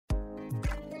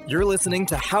You're listening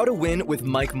to How to Win with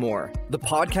Mike Moore, the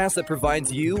podcast that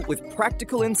provides you with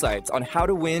practical insights on how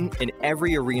to win in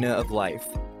every arena of life.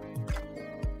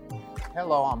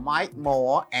 Hello, I'm Mike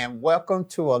Moore, and welcome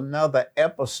to another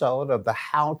episode of the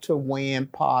How to Win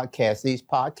podcast. These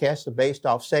podcasts are based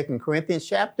off 2 Corinthians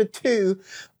chapter 2,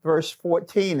 verse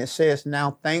 14. It says,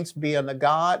 "Now thanks be unto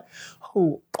God,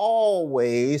 who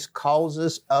always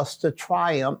causes us to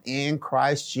triumph in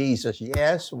Christ Jesus."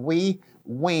 Yes, we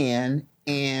win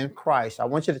in Christ. I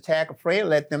want you to tag a friend,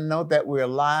 let them know that we're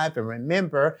live, and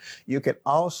remember, you can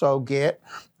also get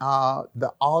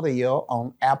the audio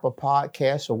on Apple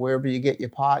Podcasts or wherever you get your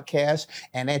podcasts.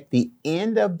 And at the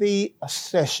end of the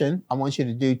session, I want you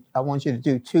to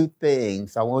do two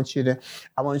things. I want you to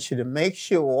make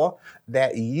sure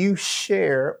that you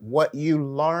share what you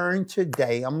learned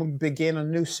today. I'm going to begin a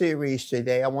new series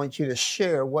today. I want you to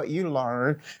share what you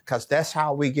learned, because that's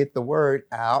how we get the word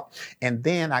out. And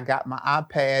then I got my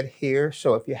iPad here,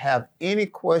 so if you have any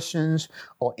questions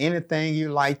or anything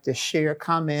you like to share,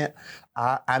 comment,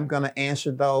 I'm going to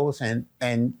answer those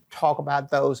and talk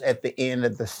about those at the end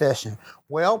of the session.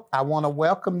 Well, I want to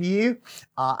welcome you.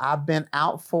 I've been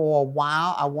out for a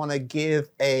while. I want to give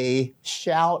a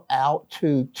shout out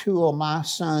to two of my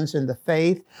sons in the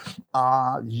faith,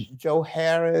 Joe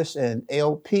Harris and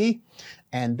LP.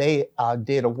 And they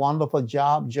did a wonderful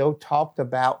job. Joe talked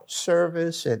about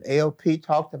service, and LP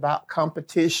talked about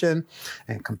competition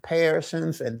and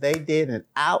comparisons, and they did an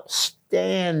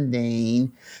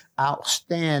outstanding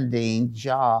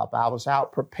job. I was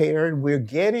out preparing. We're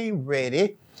getting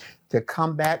ready to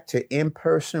come back to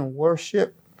in-person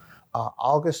worship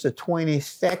August the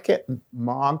 22nd.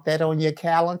 Mark that on your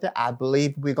calendar. I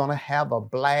believe we're going to have a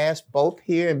blast both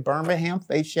here in Birmingham,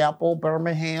 Faith Chapel,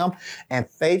 Birmingham, and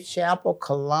Faith Chapel,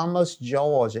 Columbus,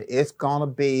 Georgia. It's going to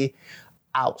be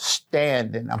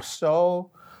outstanding. I'm so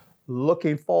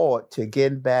looking forward to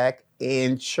getting back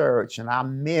in church, and I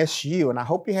miss you, and I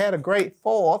hope you had a great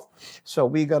 4th. So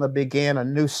we're going to begin a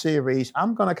new series.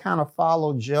 I'm going to kind of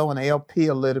follow Joe and LP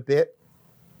a little bit.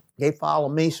 They follow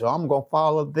me, so I'm going to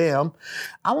follow them.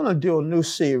 I want to do a new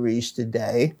series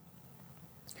today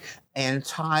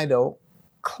entitled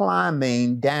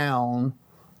Climbing Down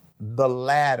the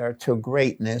Ladder to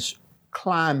Greatness.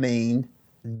 Climbing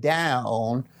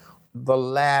down the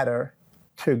ladder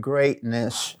to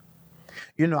greatness.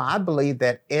 You know, I believe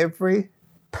that every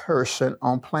person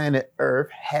on planet Earth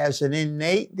has an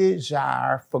innate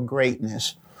desire for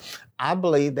greatness. I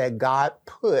believe that God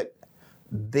put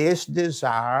this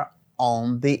desire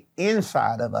on the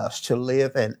inside of us to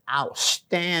live an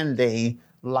outstanding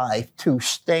life, to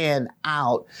stand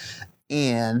out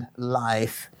in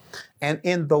life. And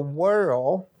in the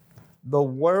world's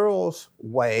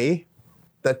way,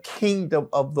 the kingdom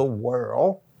of the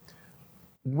world,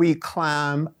 we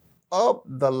climb up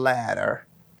the ladder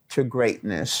to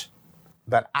greatness.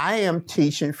 But I am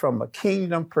teaching from a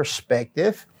kingdom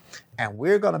perspective, and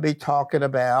we're going to be talking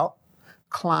about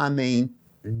climbing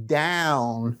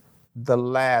down the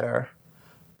ladder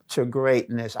to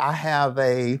greatness. I have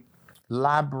a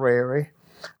library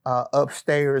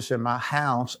upstairs in my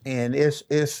house, and it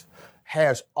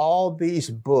has all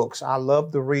these books. I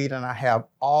love to read, and I have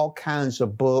all kinds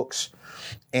of books,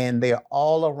 and they're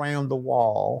all around the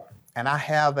wall. And I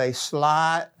have a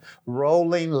slide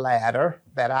rolling ladder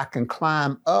that I can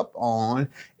climb up on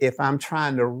if I'm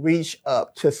trying to reach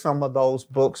up to some of those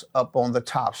books up on the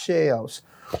top shelves.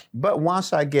 But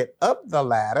once I get up the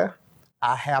ladder,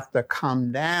 I have to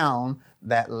come down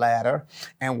that ladder.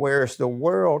 And whereas the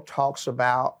world talks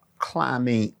about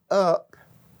climbing up,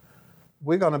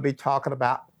 we're going to be talking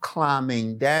about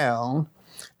climbing down.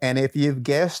 And if you've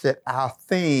guessed it, our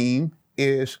theme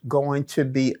is going to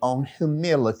be on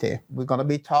humility. We're going to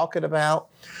be talking about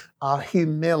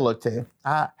humility.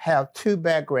 I have 2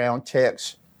 background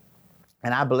texts,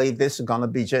 and I believe this is going to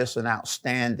be just an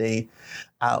outstanding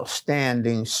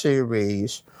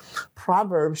series.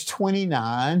 Proverbs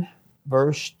 29,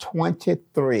 verse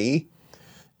 23,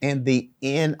 in the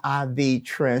NIV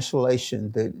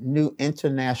translation, the New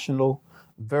International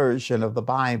Version of the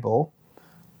Bible.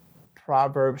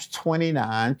 Proverbs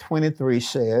 29:23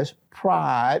 says,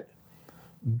 "Pride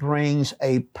brings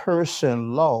a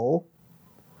person low,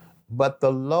 but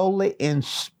the lowly in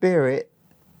spirit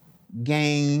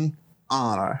gain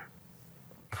honor."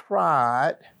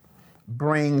 Pride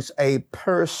brings a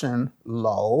person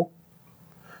low,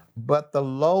 but the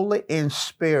lowly in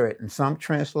spirit, and some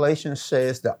translations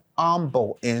says the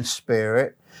humble in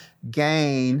spirit,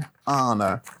 gain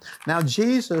honor. Now,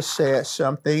 Jesus said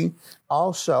something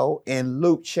also in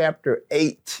Luke chapter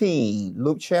 18.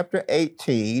 Luke chapter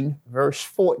 18, verse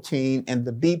 14, in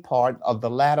the B part of the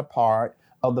latter part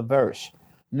of the verse,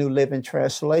 New Living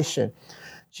Translation.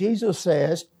 Jesus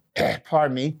says,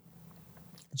 pardon me,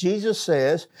 Jesus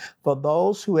says, for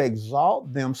those who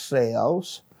exalt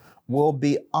themselves will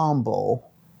be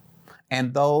humble,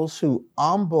 and those who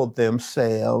humble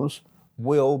themselves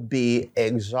will be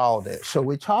exalted. So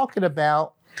we're talking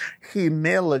about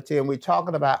humility, and we're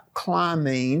talking about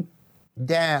climbing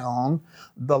down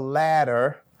the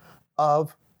ladder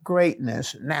of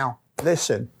greatness. Now,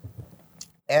 listen,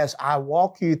 as I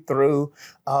walk you through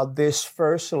this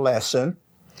first lesson,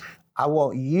 I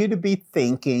want you to be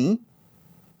thinking,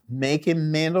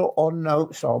 making mental or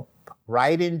notes, or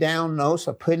writing down notes,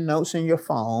 or putting notes in your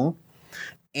phone.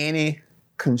 Any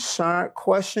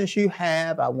questions you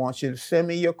have, I want you to send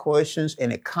me your questions,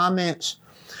 any comments,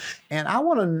 and I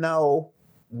want to know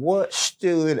what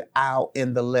stood out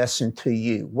in the lesson to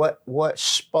you. What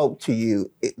spoke to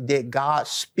you? Did God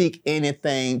speak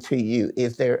anything to you?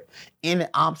 Is there any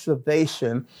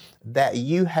observation that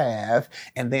you have?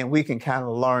 And then we can kind of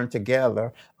learn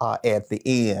together at the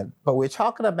end. But we're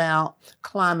talking about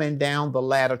climbing down the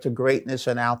ladder to greatness,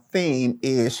 and our theme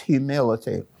is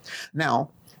humility.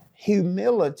 Now,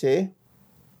 humility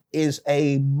is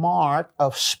a mark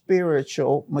of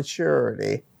spiritual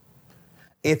maturity.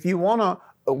 If you want to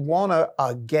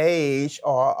gauge,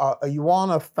 or you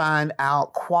want to find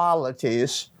out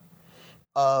qualities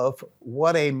of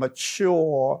what a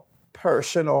mature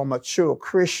person or mature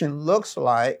Christian looks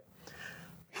like,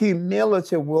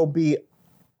 humility will be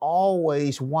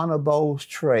always one of those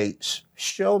traits.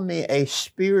 Show me a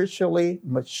spiritually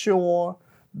mature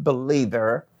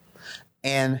believer,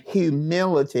 and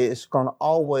humility is going to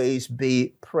always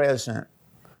be present.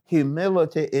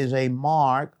 Humility is a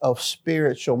mark of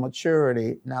spiritual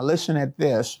maturity. Now listen at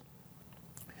this.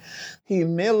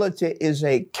 Humility is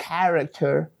a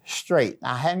character trait.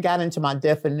 I hadn't got into my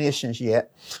definitions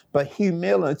yet, but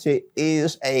humility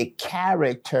is a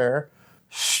character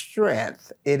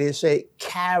strength. It is a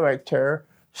character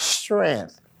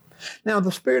strength. Now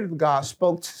the Spirit of God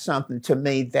spoke something to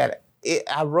me that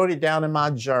I wrote it down in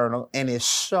my journal, and it's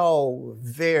so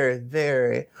very,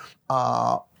 very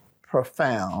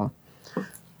profound.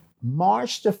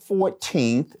 March the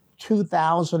 14th,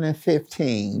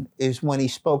 2015 is when he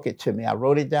spoke it to me. I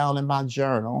wrote it down in my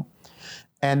journal,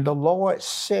 and the Lord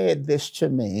said this to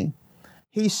me.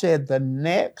 He said, the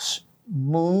next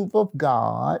move of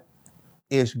God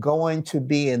is going to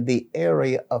be in the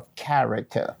area of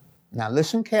character. Now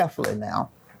listen carefully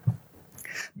now,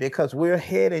 because we're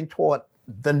heading toward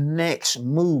the next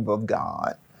move of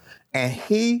God. And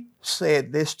he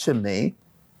said this to me,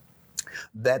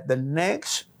 that the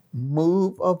next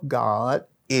move of God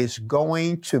is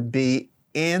going to be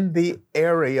in the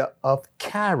area of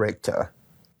character.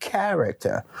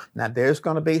 Character. Now, there's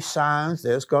going to be signs,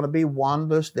 there's going to be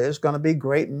wonders, there's going to be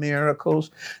great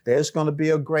miracles, there's going to be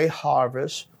a great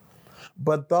harvest.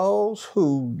 But those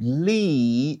who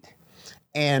lead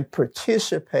and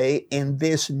participate in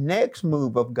this next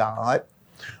move of God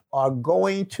are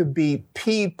going to be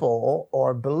people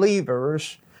or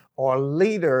believers or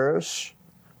leaders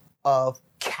of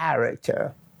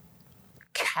character.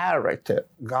 Character.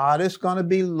 God is going to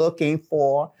be looking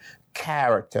for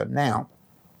character. Now,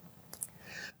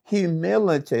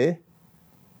 humility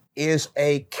is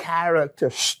a character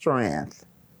strength.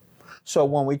 So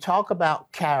when we talk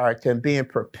about character and being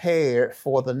prepared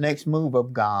for the next move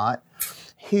of God,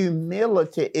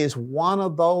 humility is one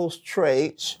of those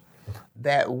traits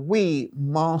that we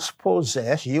must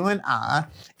possess, you and I,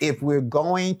 if we're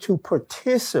going to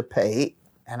participate,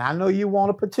 and I know you want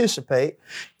to participate,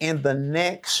 in the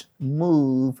next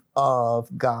move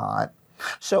of God.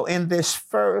 So in this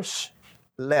first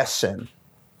lesson,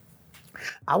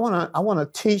 I want to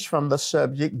teach from the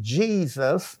subject,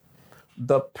 Jesus,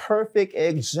 the perfect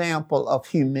example of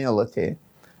humility.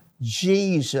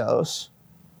 Jesus,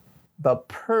 the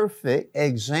perfect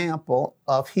example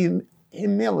of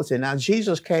humility. Now,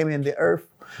 Jesus came in the earth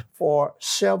for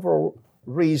several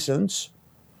reasons,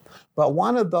 but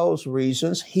one of those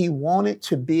reasons, he wanted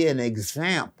to be an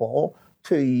example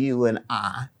to you and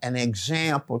I, an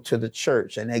example to the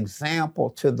church, an example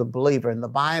to the believer. And the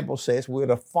Bible says we're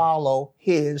to follow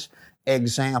his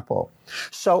example.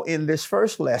 So in this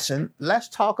first lesson, let's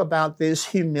talk about this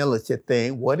humility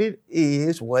thing, what it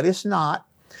is, what it's not.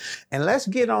 And let's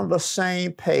get on the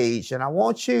same page. And I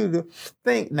want you to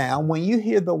think now, when you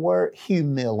hear the word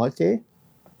humility,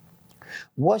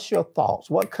 what's your thoughts?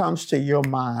 What comes to your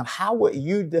mind? How would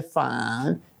you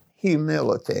define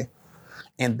humility?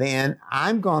 And then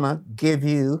I'm going to give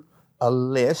you a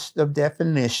list of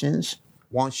definitions. I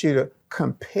want you to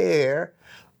compare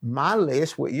my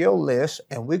list with your list,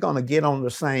 and we're going to get on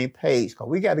the same page, because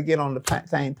we got to get on the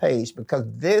same page, because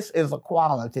this is a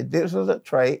quality, this is a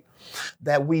trait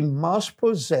that we must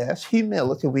possess,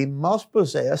 humility, we must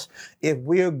possess if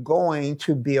we're going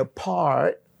to be a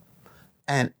part,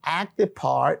 an active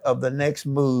part of the next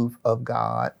move of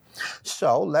God.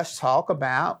 So let's talk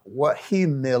about what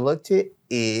humility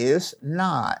is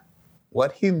not.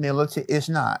 What humility is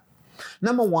not.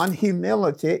 Number one,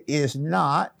 humility is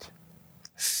not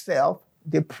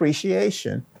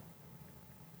self-depreciation.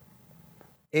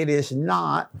 It is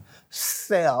not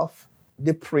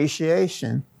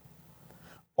self-depreciation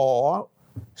or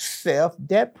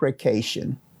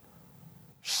self-deprecation.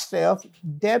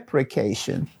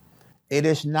 Self-deprecation. It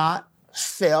is not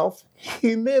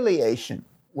self-humiliation.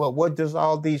 Well, what does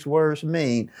all these words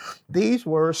mean? These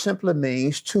words simply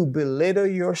means to belittle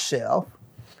yourself.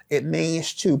 It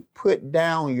means to put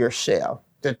down yourself,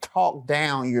 to talk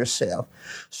down yourself.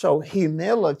 So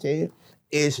humility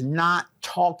is not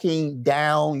talking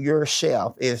down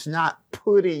yourself. It's not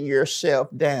putting yourself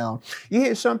down. You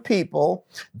hear some people,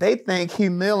 they think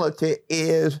humility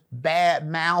is bad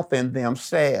mouthing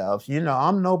themselves. You know,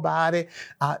 I'm nobody.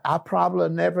 I probably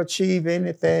never achieve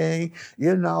anything.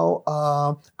 You know,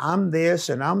 I'm this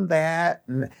and I'm that,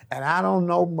 and I don't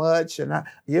know much. And I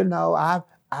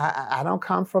don't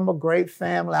come from a great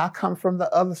family. I come from the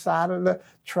other side of the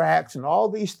tracks and all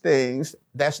these things.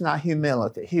 That's not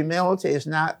humility. Humility is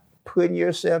not putting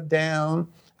yourself down.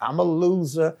 I'm a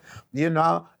loser. You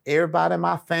know, everybody in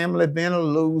my family been a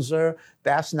loser.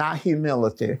 That's not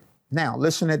humility. Now,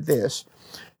 listen at this.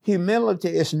 Humility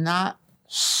is not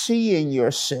seeing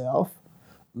yourself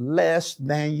less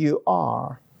than you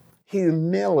are.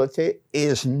 Humility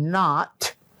is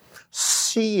not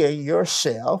seeing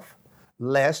yourself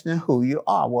less than who you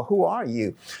are. Well, who are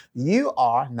you? You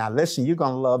are, now listen, you're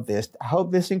going to love this. I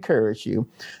hope this encourages you.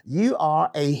 You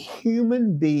are a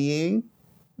human being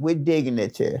with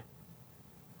dignity,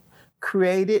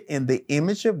 created in the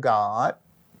image of God,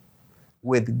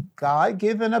 with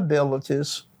God-given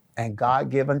abilities and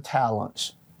God-given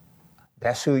talents.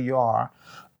 That's who you are.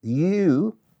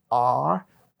 You are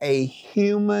a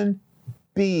human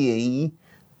being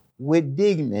with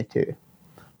dignity,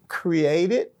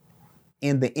 created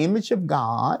in the image of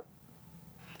God,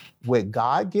 with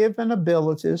God-given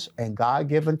abilities and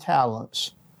God-given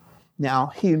talents. Now,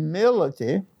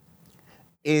 humility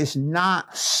is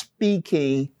not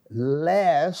speaking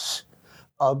less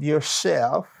of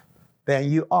yourself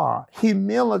than you are.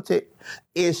 Humility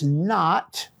is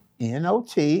not,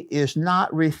 N-O-T, is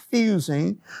not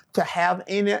refusing to have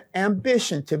any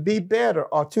ambition to be better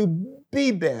or to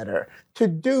be better, to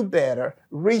do better,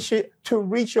 to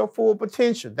reach your full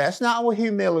potential. That's not what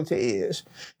humility is.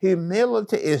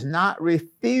 Humility is not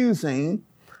refusing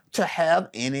to have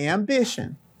any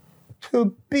ambition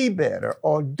to be better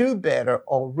or do better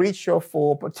or reach your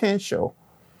full potential.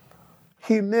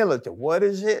 Humility, what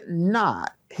is it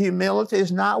not? Humility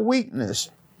is not weakness.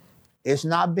 It's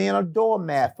not being a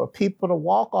doormat for people to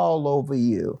walk all over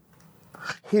you.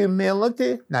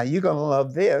 Humility, now you're going to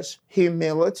love this,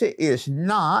 humility is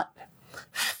not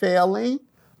failing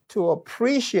to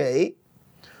appreciate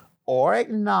or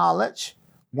acknowledge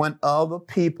when other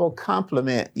people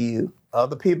compliment you.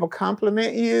 Other people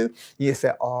compliment you, you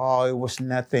say, oh, it was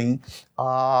nothing.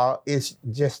 It's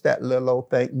just that little old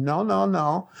thing.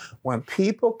 No. When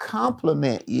people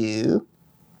compliment you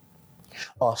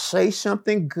or say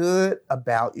something good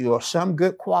about you or some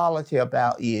good quality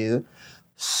about you,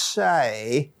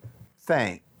 say,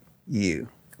 thank you.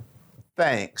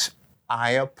 Thanks.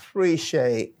 I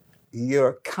appreciate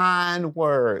your kind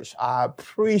words. I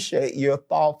appreciate your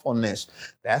thoughtfulness.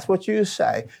 That's what you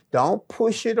say. Don't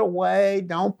push it away.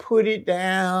 Don't put it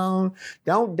down.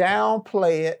 Don't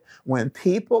downplay it. When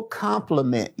people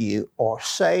compliment you or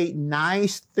say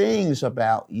nice things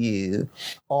about you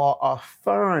or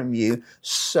affirm you,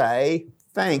 say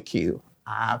thank you.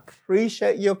 I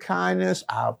appreciate your kindness.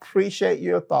 I appreciate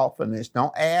your thoughtfulness.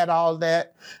 Don't add all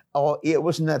that. Or it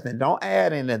was nothing. Don't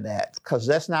add into that, because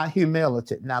that's not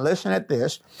humility. Now listen at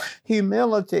this.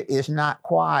 Humility is not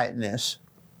quietness,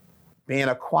 being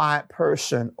a quiet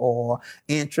person or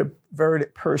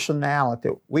introverted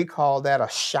personality. We call that a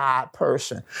shy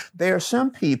person. There are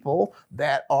some people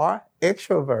that are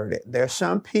extroverted. There are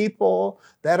some people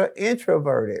that are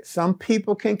introverted. Some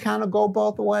people can kind of go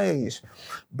both ways.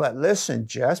 But listen,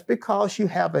 just because you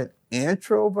have an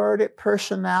introverted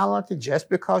personality, just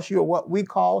because you're what we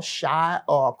call shy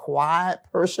or a quiet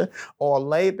person or a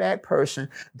laid-back person,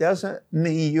 doesn't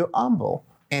mean you're humble.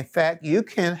 In fact, you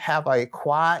can have a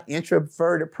quiet,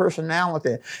 introverted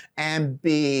personality and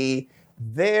be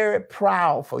very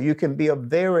proudful. You can be a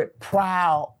very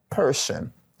proud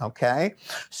person, okay?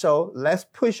 So let's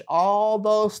push all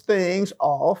those things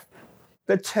off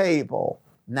the table.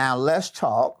 Now let's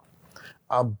talk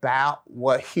about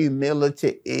what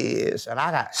humility is. And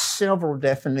I got several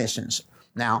definitions.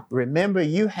 Now, remember,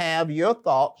 you have your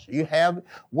thoughts. You have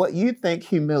what you think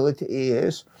humility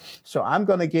is. So I'm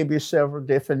going to give you several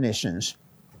definitions.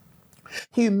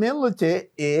 Humility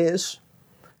is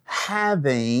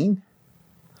having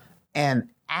an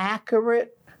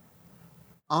accurate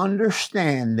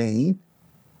understanding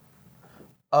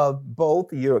of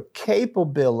both your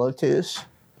capabilities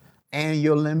and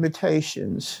your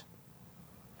limitations.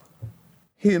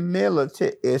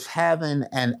 Humility is having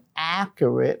an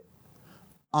accurate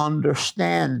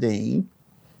understanding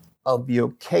of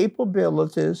your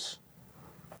capabilities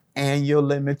and your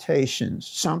limitations.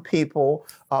 Some people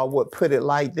would put it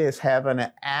like this: having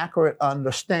an accurate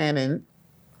understanding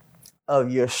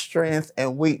of your strengths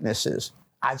and weaknesses.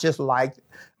 I just like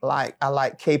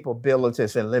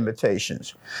capabilities and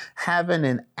limitations. Having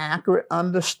an accurate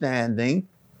understanding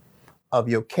of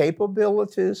your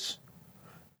capabilities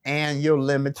and your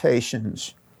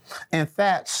limitations. In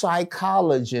fact,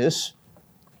 psychologists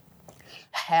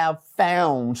have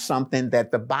found something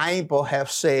that the Bible have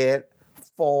said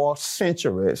for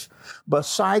centuries, but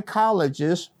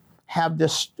psychologists have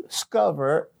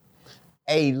discovered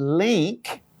a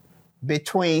link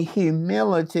between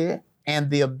humility and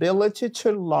the ability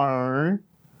to learn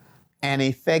and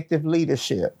effective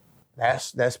leadership.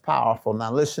 That's powerful.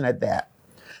 Now listen at that.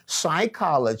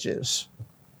 Psychologists,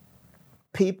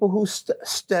 people who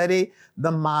study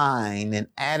the mind and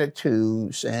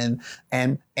attitudes and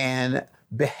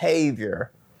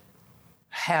behavior,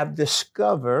 have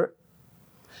discovered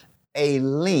a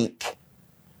link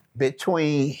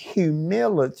between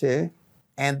humility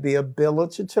and the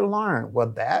ability to learn. Well,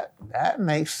 that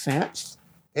makes sense.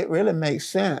 It really makes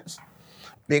sense,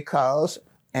 because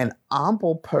an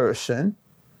humble person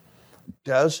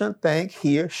doesn't think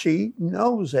he or she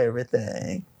knows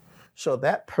everything. So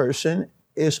that person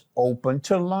is open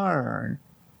to learn.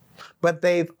 But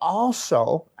they've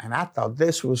also, and I thought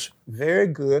this was very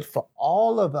good for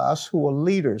all of us who are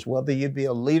leaders, whether you be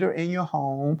a leader in your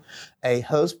home, a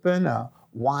husband, a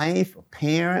wife,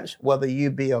 parents, whether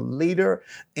you be a leader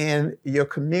in your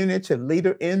community,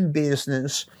 leader in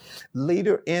business,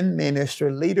 leader in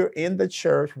ministry, leader in the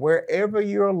church, wherever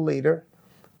you're a leader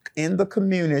in the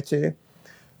community,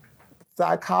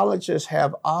 psychologists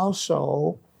have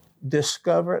also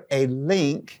discovered a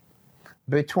link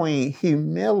between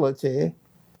humility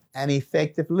and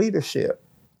effective leadership.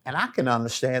 And I can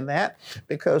understand that,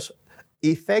 because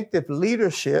effective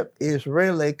leadership is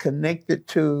really connected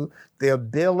to the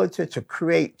ability to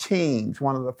create teams.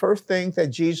 One of the first things that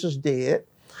Jesus did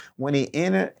when he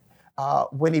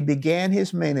began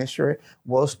his ministry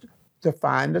was to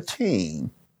find a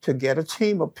team, to get a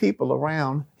team of people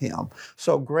around him.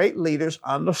 So great leaders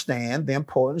understand the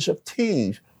importance of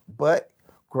teams, but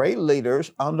great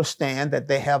leaders understand that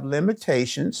they have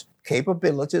limitations,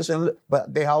 capabilities,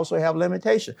 but they also have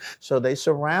limitations. So they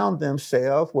surround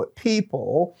themselves with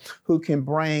people who can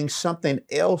bring something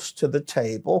else to the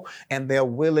table, and they're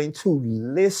willing to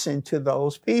listen to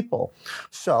those people.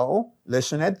 So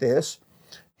listen at this.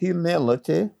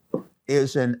 Humility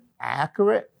is an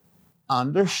accurate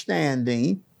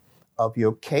understanding of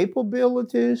your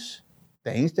capabilities,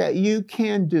 things that you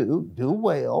can do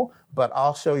well, but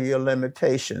also your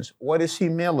limitations. What is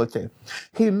humility?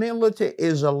 Humility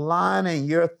is aligning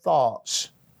your thoughts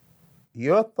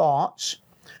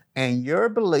and your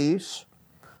beliefs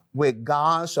with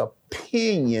God's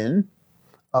opinion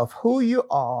of who you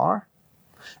are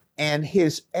and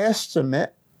his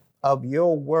estimate of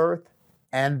your worth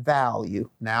and value.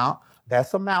 Now,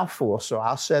 that's a mouthful, so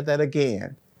I'll say that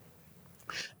again.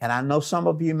 And I know some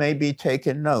of you may be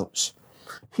taking notes.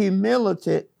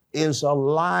 Humility is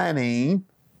aligning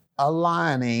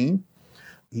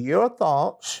your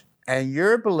thoughts and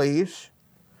your beliefs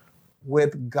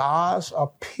with God's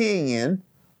opinion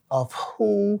of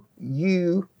who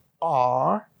you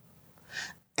are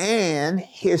and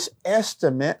his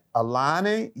estimate,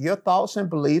 aligning your thoughts and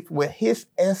beliefs with his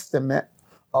estimate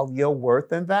of your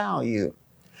worth and value.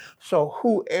 So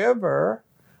whoever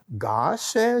God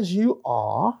says you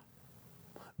are,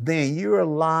 then you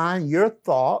align your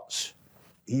thoughts,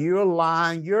 you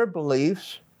align your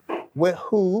beliefs with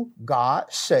who God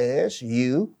says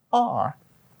you are.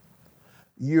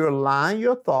 You align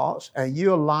your thoughts and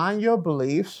you align your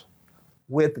beliefs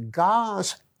with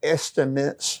God's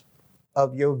estimates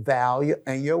of your value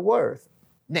and your worth.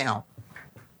 Now,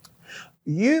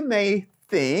 you may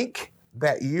think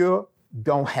that you're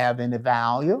don't have any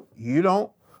value. You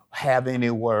don't have any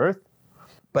worth.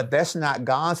 But that's not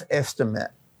God's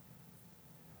estimate.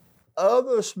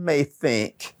 Others may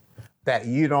think that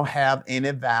you don't have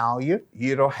any value,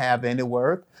 you don't have any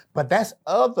worth, but that's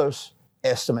others'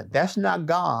 estimate. That's not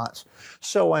God's.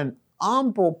 So an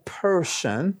humble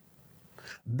person,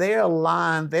 they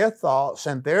align their thoughts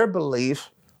and their beliefs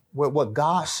with what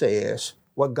God says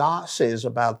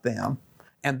about them.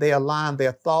 And they align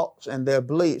their thoughts and their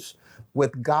beliefs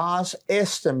with God's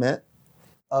estimate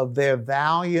of their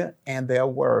value and their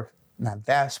worth. Now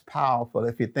that's powerful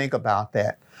if you think about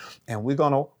that. And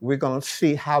we're gonna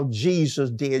see how Jesus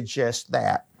did just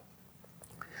that.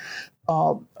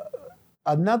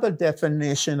 Another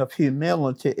definition of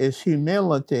humility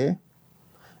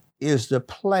is the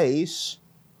place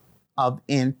of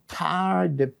entire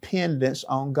dependence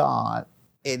on God.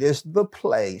 It is the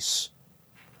place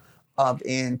of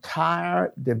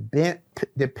entire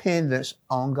dependence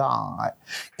on God.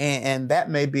 And that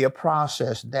may be a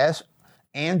process. That's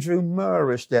Andrew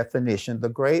Murray's definition, the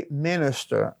great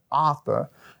minister, author,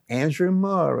 Andrew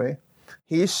Murray.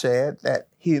 He said that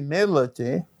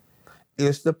humility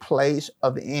is the place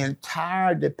of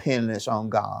entire dependence on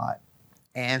God.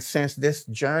 And since this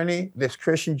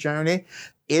Christian journey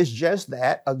is just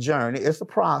that, a journey, it's a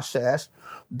process,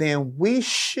 then we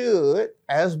should,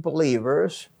 as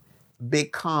believers,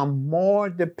 become more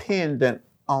dependent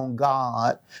on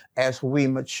God as we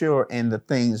mature in the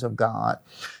things of God.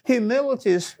 Humility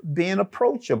is being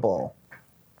approachable.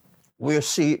 We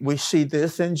see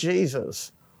this in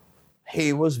Jesus.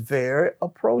 He was very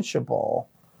approachable.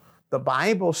 The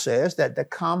Bible says that the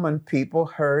common people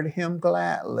heard him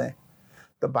gladly.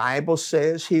 The Bible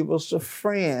says he was a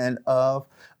friend of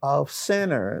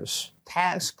sinners,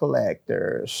 tax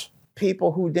collectors,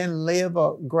 people who didn't live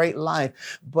a great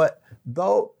life. But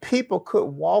though people could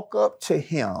walk up to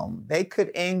him, they could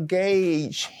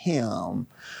engage him,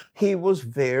 he was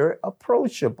very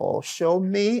approachable. Show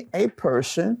me a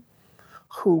person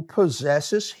who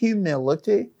possesses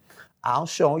humility, I'll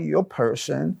show you a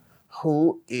person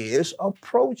who is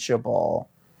approachable.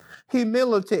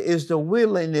 Humility is the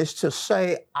willingness to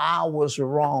say, I was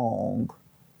wrong.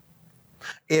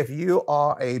 If you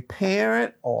are a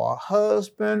parent or a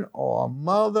husband or a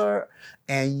mother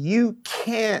and you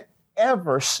can't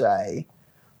ever say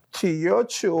to your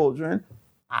children,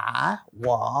 I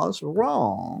was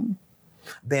wrong,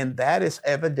 then that is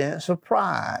evidence of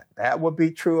pride. That will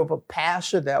be true of a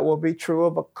pastor. That will be true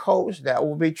of a coach. That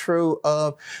will be true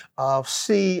of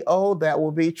CEO. That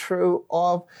will be true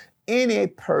of any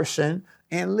person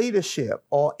in leadership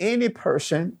or any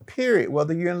person, period,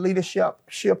 whether you're in leadership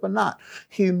or not.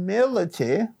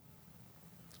 Humility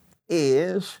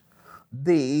is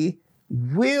the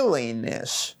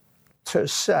willingness to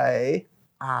say,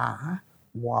 I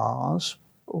was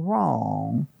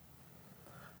wrong.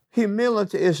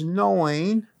 Humility is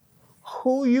knowing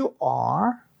who you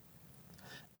are,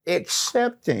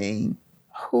 accepting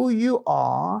who you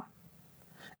are,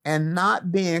 and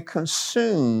not being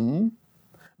consumed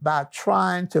by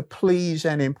trying to please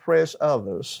and impress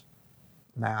others.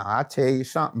 Now, I tell you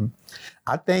something.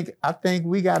 I think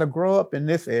we got to grow up in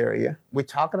this area. We're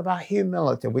talking about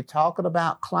humility. We're talking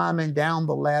about climbing down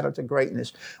the ladder to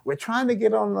greatness. We're trying to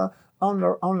get on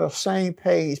the same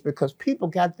page because people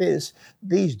got these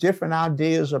different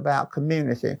ideas about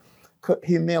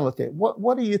humility.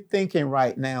 What are you thinking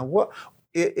right now?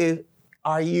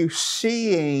 Are you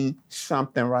seeing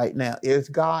something right now? Is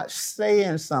God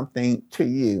saying something to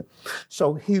you?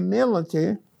 So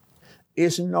humility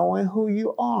is knowing who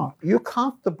you are. You're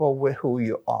comfortable with who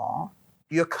you are.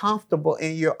 You're comfortable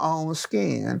in your own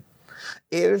skin.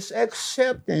 It is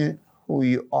accepting who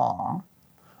you are.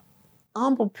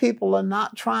 Humble people are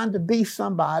not trying to be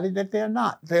somebody that they're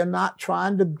not. They're not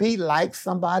trying to be like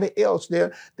somebody else.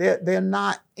 They're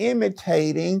not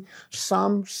imitating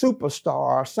some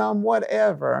superstar, some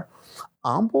whatever.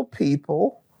 Humble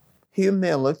people,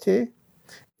 humility,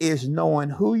 is knowing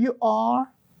who you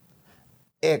are,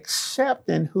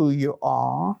 accepting who you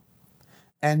are,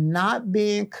 and not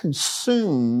being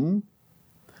consumed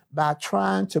by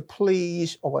trying to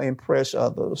please or impress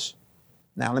others.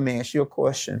 Now, let me ask you a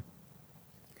question.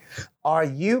 Are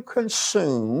you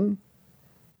consumed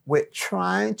with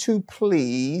trying to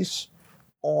please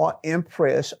or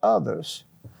impress others?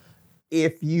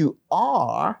 If you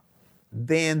are,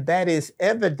 then that is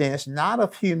evidence not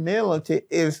of humility,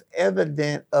 is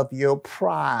evident of your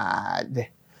pride.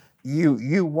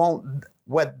 You want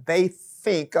what they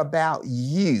think about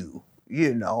you,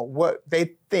 what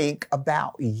they think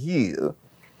about you.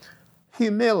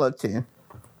 Humility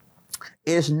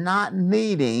is not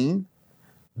needing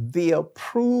the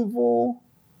approval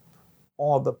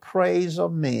or the praise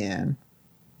of men.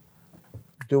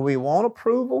 Do we want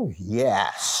approval?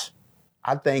 Yes.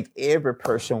 I think every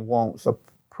person wants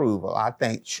approval. I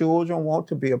think children want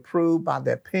to be approved by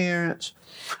their parents.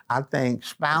 I think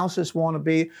spouses want to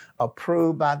be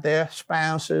approved by their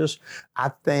spouses.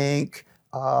 I think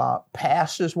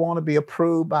pastors want to be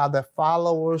approved by their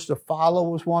followers. The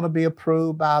followers want to be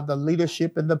approved by the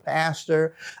leadership and the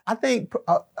pastor. I think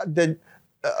the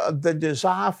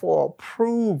desire for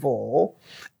approval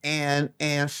and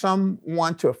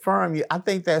someone to affirm you, I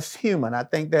think that's human. I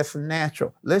think that's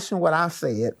natural. Listen what I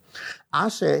said. I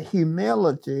said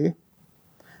humility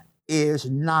is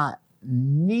not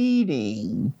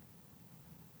needing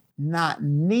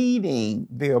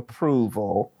the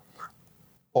approval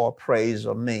or praise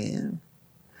of men.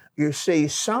 You see,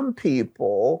 some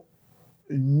people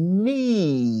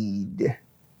need.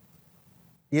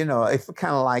 It's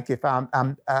kind of like if I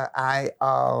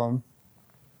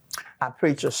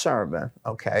preach a sermon,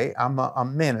 okay? I'm a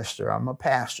minister, I'm a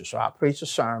pastor, so I preach a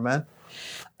sermon,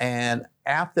 and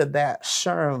after that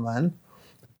sermon,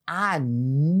 I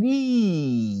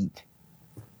need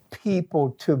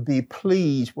people to be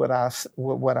pleased with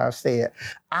what I said.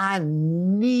 I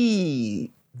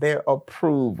need their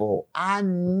approval. I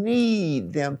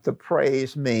need them to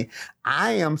praise me.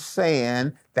 I am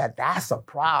saying that that's a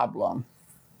problem.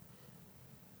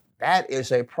 That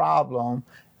is a problem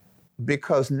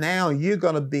because now you're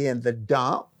going to be in the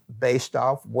dump based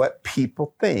off what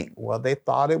people think. Well, they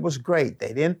thought it was great.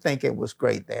 They didn't think it was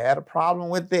great. They had a problem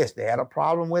with this. They had a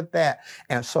problem with that.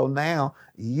 And so now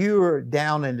you're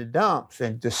down in the dumps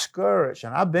and discouraged.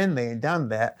 And I've been there and done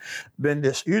that.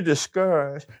 You're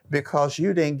discouraged because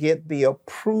you didn't get the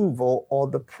approval or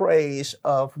the praise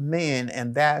of men.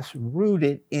 And that's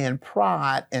rooted in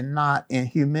pride and not in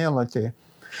humility.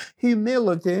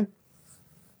 Humility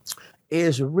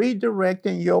is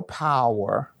redirecting your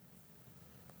power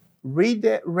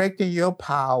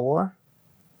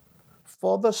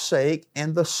for the sake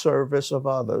and the service of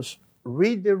others.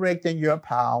 Redirecting your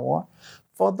power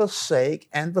for the sake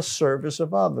and the service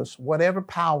of others. Whatever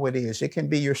power it is. It can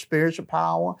be your spiritual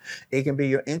power. It can be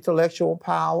your intellectual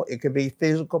power. It can be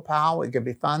physical power. It can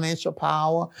be financial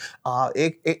power.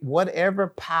 Whatever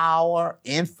power,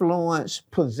 influence,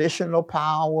 positional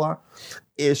power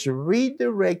is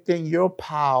redirecting your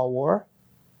power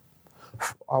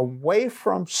away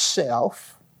from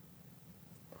self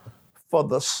for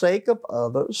the sake of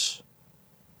others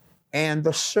and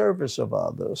the service of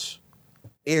others.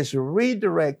 Is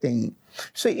redirecting.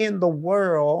 See, in the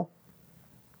world,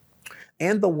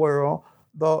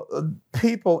 the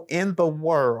people in the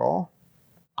world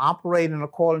operating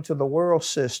according to the world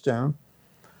system,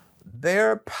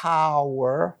 their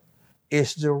power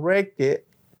is directed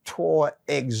toward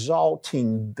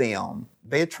exalting them.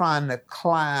 They're trying to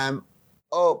climb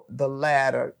up the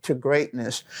ladder to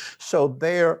greatness. So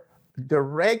they're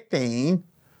directing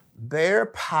their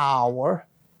power,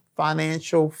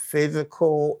 financial,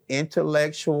 physical,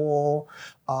 intellectual,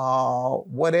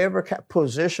 whatever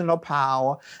positional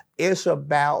power, is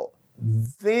about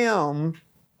them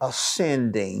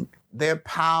ascending. Their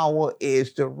power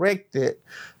is directed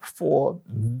for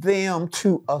them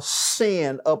to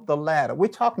ascend up the ladder. We're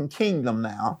talking kingdom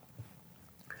now.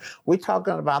 We're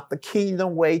talking about the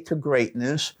kingdom way to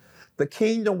greatness. The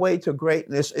kingdom way to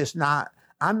greatness is not,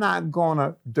 I'm not going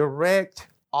to direct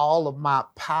all of my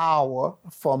power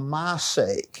for my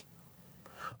sake.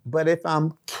 But if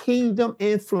I'm kingdom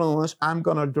influenced, I'm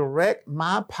going to direct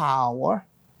my power,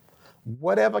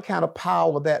 whatever kind of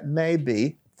power that may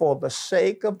be, for the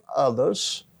sake of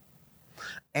others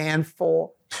and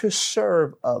to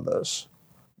serve others.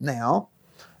 Now,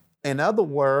 in other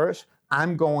words,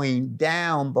 I'm going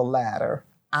down the ladder.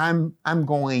 I'm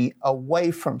going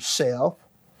away from self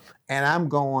and I'm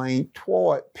going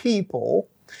toward people.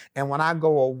 And when I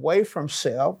go away from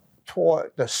self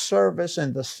toward the service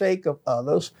and the sake of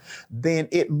others, then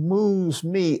it moves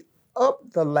me up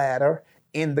the ladder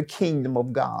in the kingdom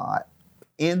of God.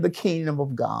 In the kingdom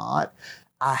of God,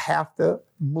 I have to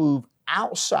move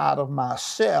outside of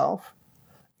myself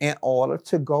in order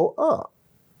to go up.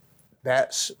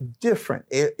 That's different.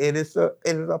 It is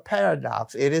a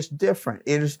paradox. It is different.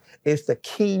 It's the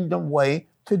kingdom way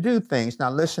to do things.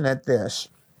 Now listen at this.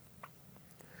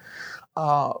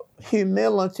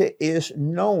 Humility is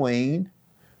knowing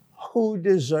who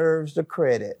deserves the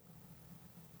credit.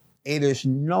 It is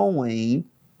knowing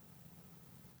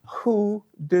who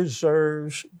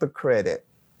deserves the credit.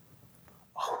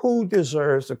 Who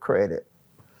deserves the credit?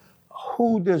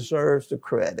 Who deserves the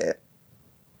credit?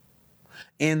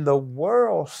 In the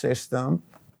world system,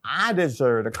 I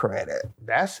deserve the credit.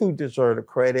 That's who deserves the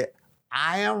credit.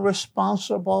 I am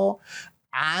responsible.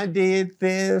 I did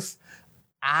this.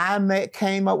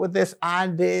 Came up with this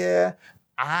idea.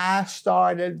 I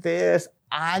started this.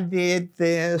 I did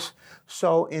this.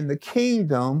 So in the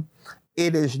kingdom,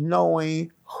 it is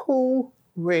knowing who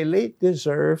really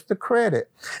deserves the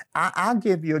credit. I'll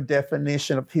give you a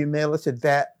definition of humility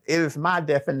that is my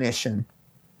definition.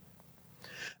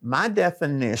 My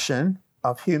definition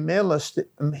of humility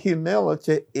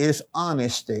is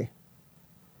honesty.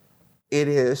 It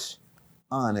is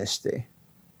honesty.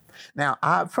 Now,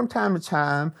 from time to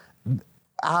time,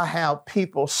 I have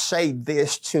people say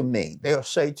this to me. They'll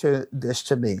say this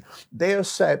to me. They'll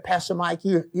say, Pastor Mike,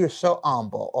 you're so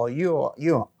humble, or you're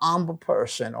an humble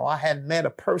person, or I hadn't met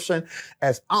a person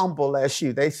as humble as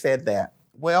you. They said that.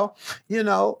 Well,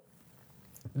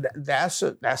 that's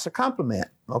a compliment.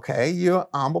 Okay, you're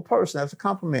a humble person. That's a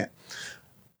compliment.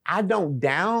 I don't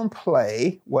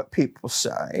downplay what people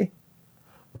say,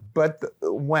 but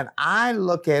when I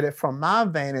look at it from my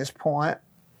vantage point,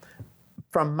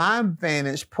 from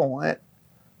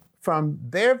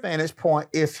their vantage point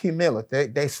is humility.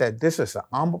 They said, this is an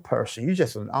humble person. You're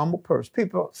just an humble person.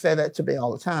 People say that to me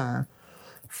all the time.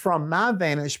 From my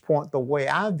vantage point, the way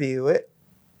I view it,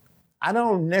 I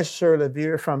don't necessarily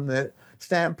view it from the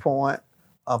standpoint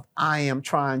of I am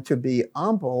trying to be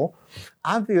humble.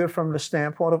 I view it from the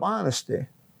standpoint of honesty.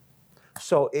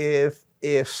 So if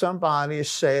somebody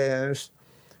says,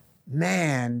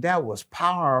 man, that was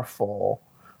powerful,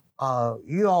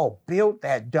 you all built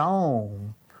that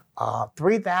dome,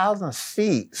 3,000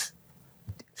 seats,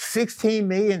 $16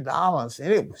 million,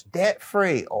 and it was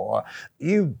debt-free, or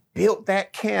you built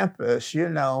that campus,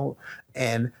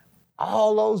 and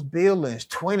all those buildings,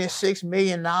 $26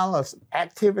 million,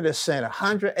 activity center,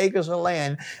 100 acres of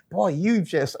land. Boy, you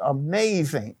just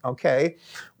amazing, okay?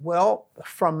 Well,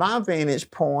 from my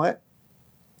vantage point,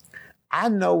 I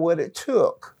know what it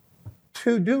took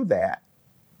to do that,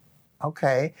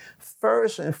 okay?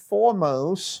 First and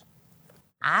foremost,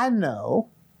 I know,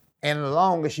 and as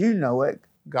long as you know it,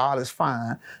 God is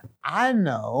fine. I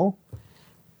know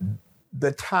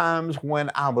the times when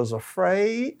I was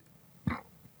afraid,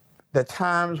 the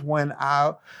times when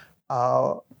I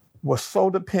was so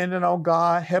dependent on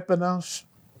God helping us,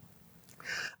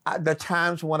 the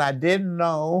times when I didn't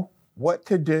know what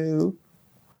to do,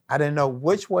 I didn't know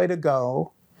which way to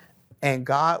go, and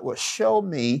God would show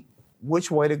me which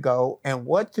way to go and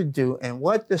what to do and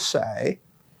what to say.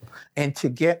 And to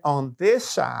get on this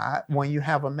side, when you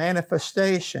have a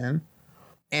manifestation,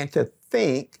 and to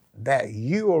think that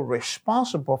you are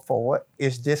responsible for it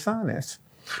is dishonest,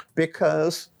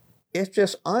 because it's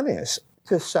just honest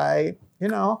to say,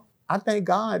 I thank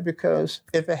God, because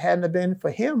if it hadn't have been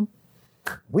for him,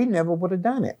 we never would have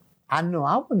done it. I know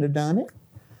I wouldn't have done it.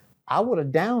 I would have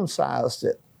downsized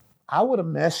it. I would have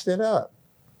messed it up.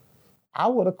 I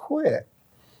would have quit.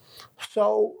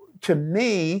 So to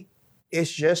me,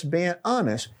 it's just being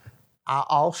honest. I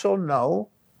also know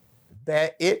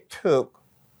that it took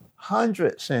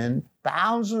hundreds and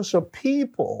thousands of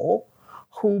people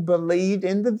who believed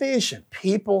in the vision,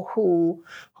 people who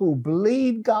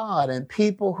believed God, and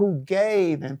people who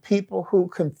gave, and people who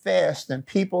confessed, and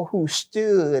people who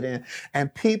stood,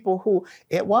 and people who,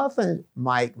 it wasn't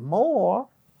Mike Moore.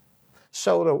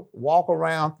 So to walk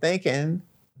around thinking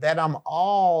that I'm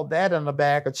all that in a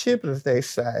bag of chips, as they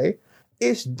say,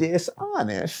 it's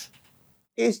dishonest.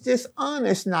 It's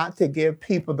dishonest not to give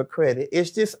people the credit.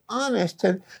 It's dishonest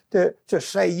to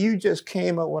say you just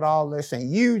came up with all this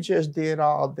and you just did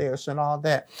all this and all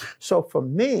that. So for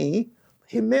me,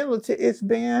 humility is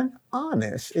being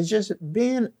honest. It's just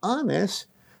being honest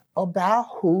about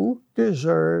who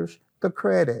deserves the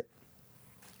credit.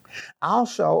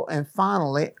 Also, and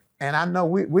finally, and I know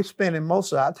we're spending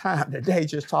most of our time today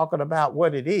just talking about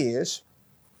what it is,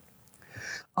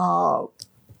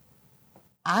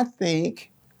 I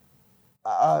think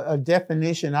a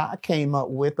definition I came up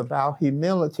with about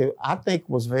humility, I think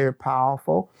was very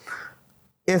powerful.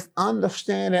 It's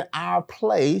understanding our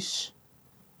place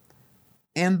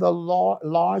in the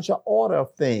larger order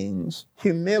of things.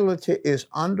 Humility is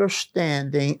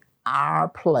understanding our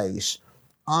place,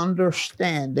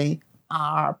 understanding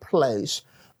our place,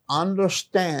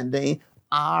 understanding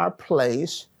our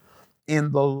place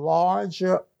in the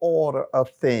larger order of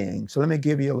things. So let me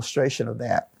give you an illustration of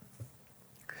that.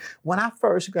 When I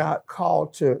first got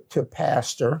called to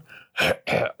pastor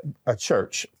a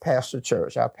church, I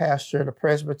pastored a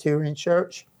Presbyterian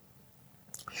church,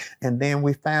 and then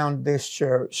we found this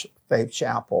church, Faith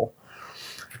Chapel.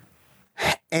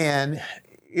 And,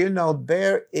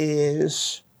 there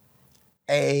is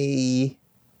a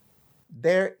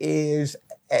there is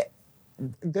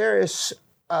there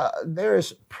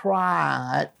is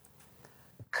pride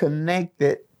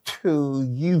connected to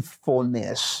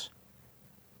youthfulness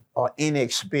or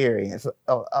inexperience.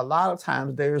 A lot of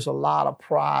times there's a lot of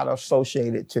pride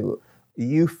associated to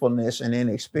youthfulness and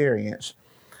inexperience.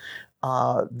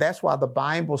 That's why the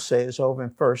Bible says over in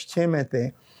 1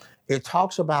 Timothy, it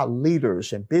talks about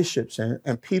leaders and bishops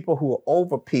and people who are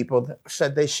over people that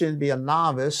said they shouldn't be a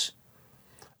novice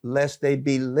lest they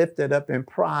be lifted up in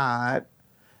pride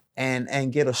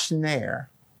and get a snare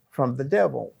from the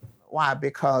devil. Why?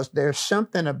 Because there's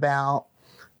something about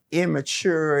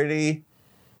immaturity,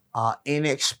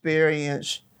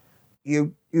 inexperience.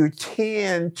 You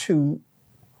tend to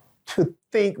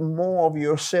think more of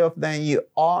yourself than you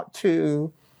ought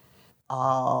to.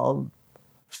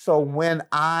 So when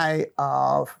I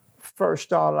first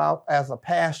started out as a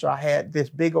pastor, I had this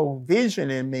big old vision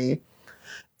in me,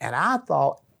 and I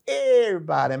thought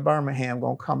everybody in Birmingham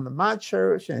gonna come to my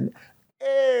church, and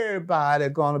everybody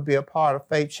gonna be a part of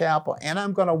Faith Chapel, and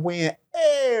I'm gonna win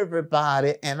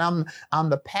everybody, and I'm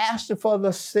the pastor for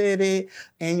the city,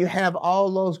 and you have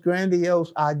all those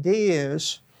grandiose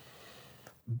ideas.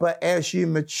 But as you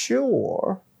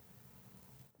mature,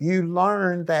 you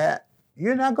learn that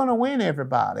you're not going to win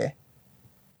everybody.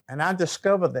 And I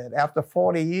discovered that after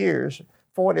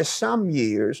 40-some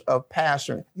years of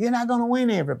pastoring, you're not going to win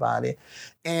everybody.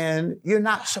 And you're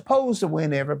not supposed to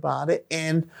win everybody.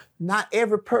 And not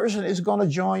every person is going to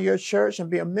join your church and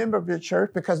be a member of your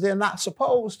church because they're not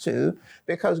supposed to,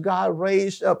 because God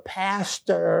raised up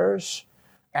pastors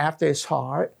after his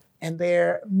heart. And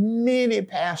there are many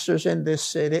pastors in this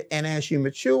city. And as you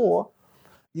mature,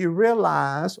 you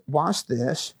realize, watch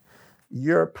this,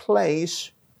 your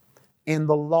place in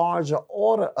the larger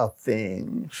order of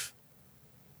things.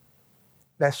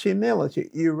 That's humility.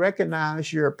 You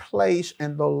recognize your place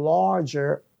in the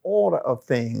larger order of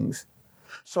things.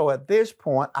 So at this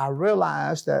point, I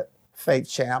realized that Faith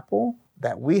Chapel,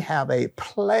 that we have a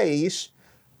place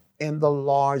in the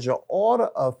larger order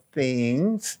of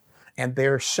things. And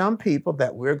there are some people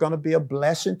that we're going to be a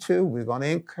blessing to. We're going to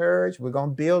encourage. We're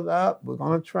going to build up. We're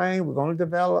going to train. We're going to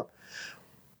develop.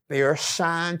 They are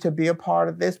assigned to be a part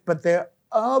of this. But there are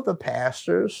other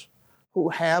pastors who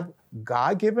have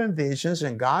God-given visions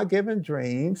and God-given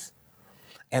dreams.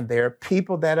 And there are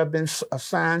people that have been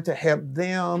assigned to help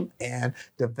them and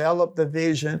develop the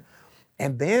vision.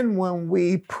 And then when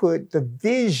we put the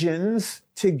visions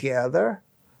together,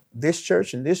 this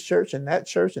church and this church and that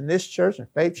church and this church and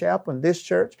Faith Chapel and this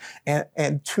church,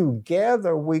 and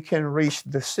together we can reach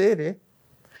the city.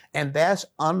 And that's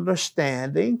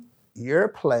understanding your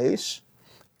place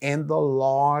in the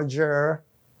larger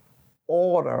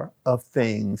order of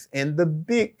things, in the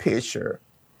big picture.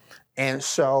 And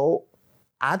so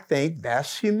I think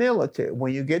that's humility.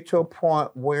 When you get to a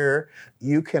point where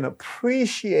you can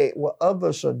appreciate what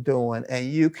others are doing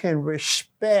and you can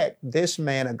respect this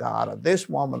man of God or this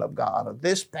woman of God or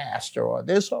this pastor or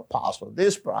this apostle,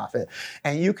 this prophet,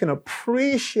 and you can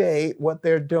appreciate what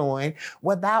they're doing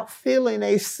without feeling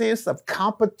a sense of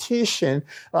competition,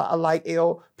 like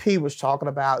LP was talking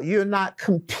about. You're not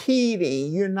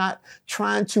competing. You're not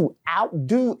trying to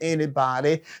outdo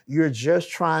anybody. You're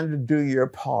just trying to do your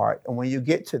part. And when you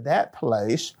get to that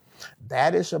place,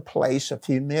 that is a place of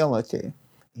humility.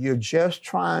 You're just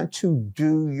trying to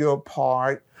do your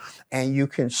part, and you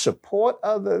can support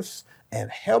others and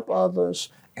help others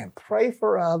and pray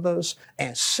for others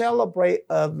and celebrate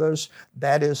others.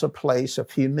 That is a place of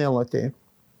humility.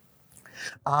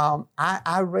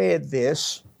 I read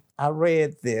this,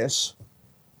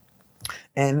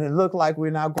 and it looked like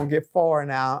we're not going to get far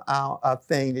in our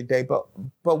thing today,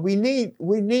 but we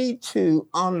need to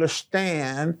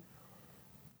understand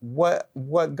what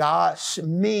God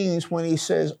means when he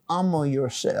says, humble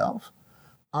yourself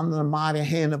under the mighty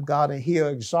hand of God, and he'll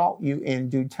exalt you in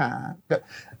due time.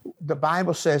 The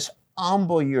Bible says,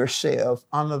 humble yourselves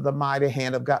under the mighty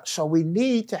hand of God. So we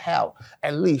need to have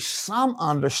at least some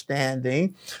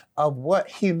understanding of what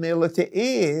humility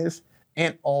is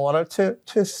in order to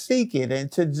seek it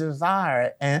and to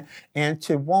desire it and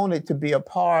to want it to be a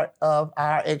part of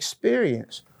our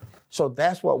experience. So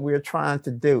that's what we're trying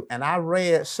to do. And I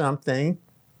read something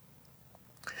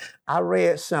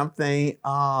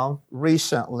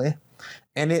recently,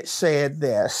 and it said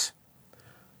this: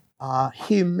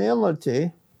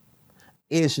 humility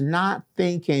is not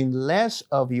thinking less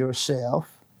of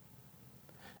yourself.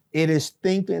 It is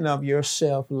thinking of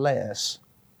yourself less.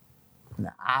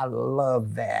 Now, I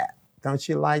love that. Don't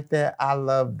you like that? I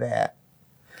love that.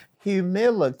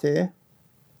 Humility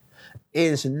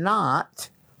is not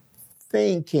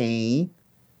thinking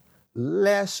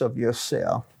less of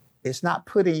yourself. It's not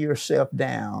putting yourself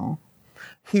down.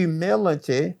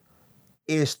 Humility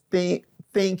is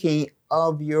thinking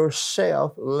of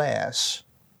yourself less.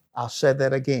 I'll say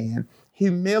that again.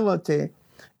 Humility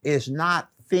is not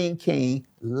thinking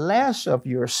less of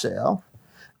yourself,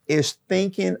 it's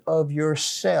thinking of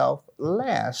yourself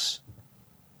less.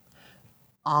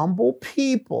 Humble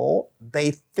people,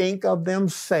 they think of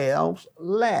themselves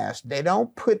less. They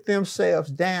don't put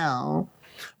themselves down,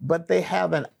 but they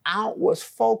have an outward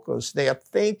focus. They are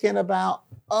thinking about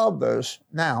others.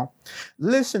 Now,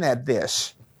 listen at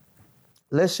this.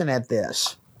 Listen at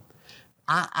this.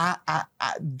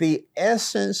 The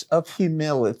essence of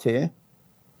humility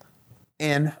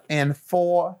in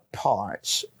four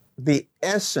parts. The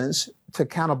essence, to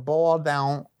kind of boil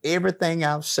down everything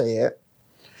I've said,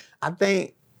 I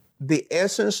think the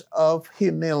essence of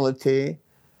humility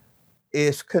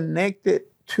is connected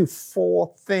to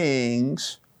four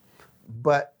things,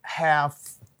 but have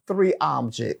three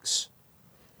objects.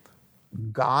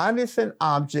 God is an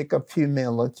object of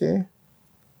humility.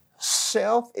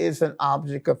 Self is an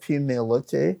object of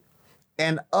humility,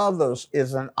 and others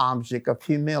is an object of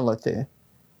humility.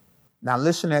 Now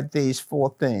listen at these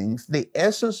four things. The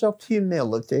essence of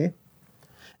humility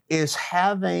is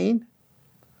having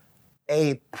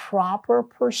a proper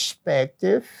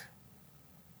perspective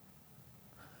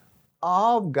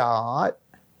of God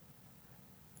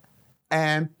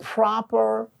and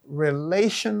proper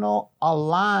relational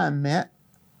alignment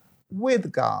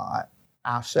with God.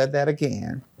 I'll say that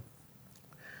again.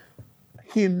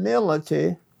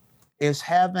 Humility is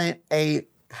having a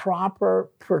proper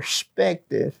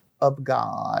perspective of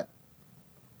God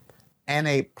and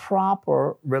a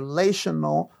proper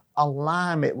relational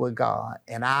alignment with God.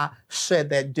 And I said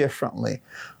that differently.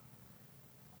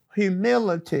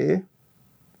 Humility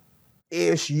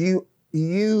is you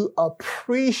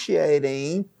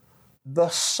appreciating the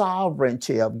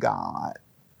sovereignty of God.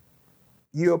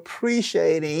 You're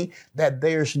appreciating that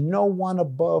there's no one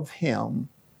above him,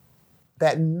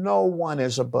 that no one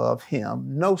is above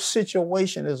him. No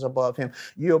situation is above him.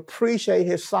 You appreciate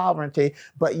his sovereignty,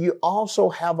 but you also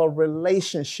have a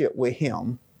relationship with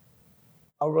him.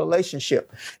 A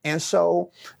relationship. And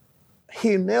so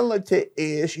humility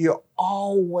is you're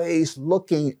always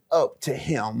looking up to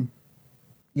him.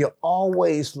 You're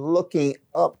always looking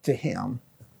up to him.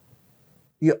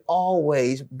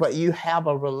 But you have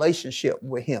a relationship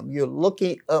with him. You're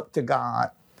looking up to God.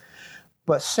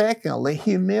 But secondly,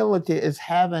 humility is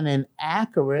having an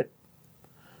accurate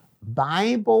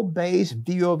Bible-based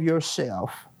view of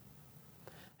yourself.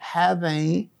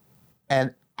 Having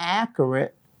an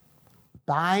accurate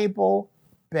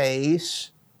Bible-based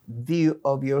view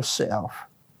of yourself.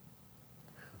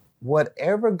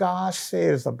 Whatever God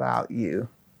says about you,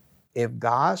 if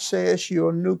God says you're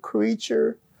a new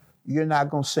creature, you're not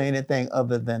going to say anything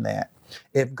other than that.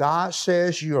 If God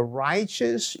says you're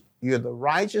righteous, you're the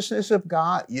righteousness of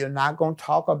God, you're not going to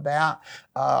talk about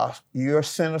you're a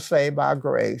sinner saved by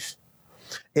grace.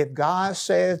 If God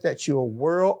says that you're a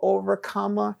world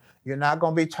overcomer, you're not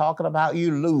going to be talking about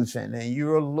you losing and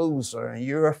you're a loser and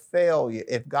you're a failure.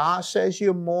 If God says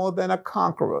you're more than a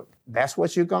conqueror, that's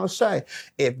what you're going to say.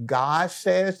 If God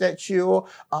says that you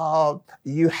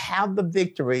have the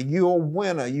victory, you're a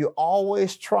winner, you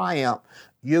always triumph,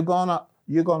 you're gonna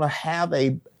have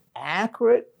a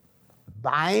accurate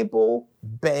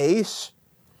Bible-based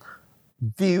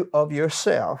view of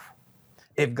yourself.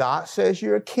 If God says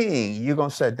you're a king, you're going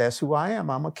to say, that's who I am,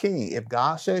 I'm a king. If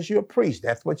God says you're a priest,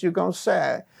 that's what you're going to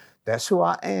say. That's who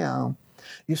I am.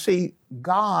 You see,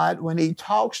 God, when he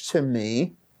talks to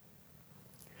me,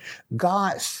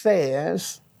 God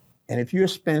says, and if you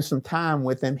spend some time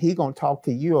with him, he's going to talk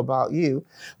to you about you.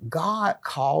 God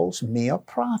calls me a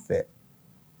prophet.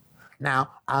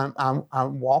 Now,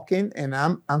 I'm walking and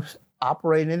I'm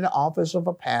operating in the office of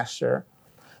a pastor.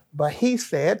 But he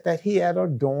said that he had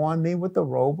adorned me with the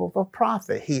robe of a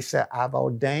prophet. He said, I've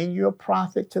ordained you a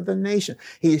prophet to the nation.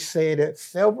 He said it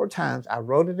several times. I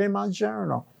wrote it in my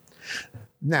journal.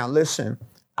 Now, listen,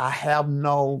 I have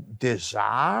no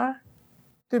desire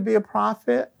to be a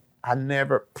prophet. I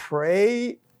never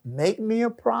prayed, make me a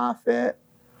prophet.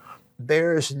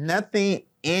 There's nothing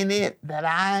in it that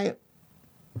I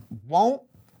want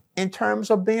in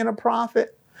terms of being a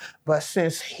prophet. But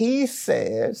since he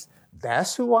says,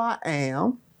 that's who I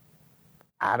am.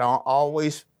 I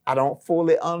don't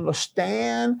fully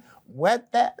understand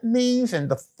what that means and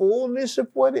the fullness of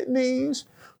what it means,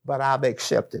 but I've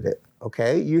accepted it.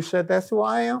 Okay, you said that's who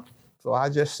I am, so I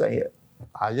just say it.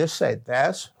 I just say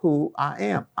that's who I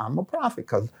am. I'm a prophet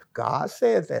because God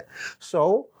said that.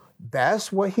 So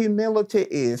That's what humility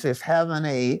is having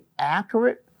a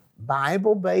accurate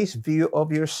Bible-based view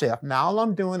of yourself. Now, all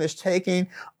I'm doing is taking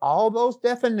all those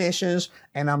definitions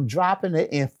and I'm dropping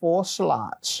it in 4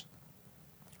 slots.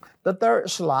 The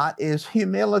third slot is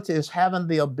humility is having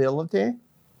the ability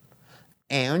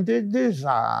and the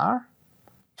desire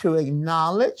to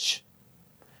acknowledge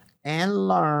and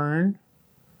learn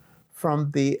from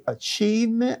the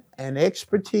achievement and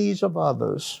expertise of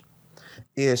others.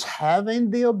 Is having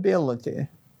the ability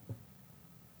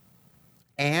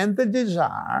and the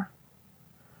desire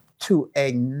to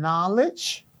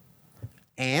acknowledge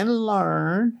and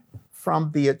learn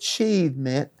from the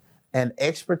achievement and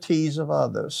expertise of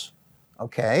others.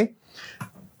 Okay?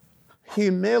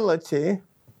 Humility,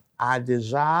 I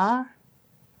desire,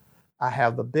 I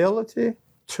have the ability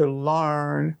to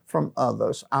learn from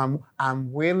others. I'm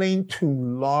willing to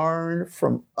learn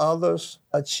from others'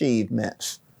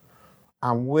 achievements.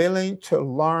 I'm willing to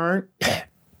learn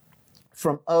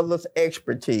from others'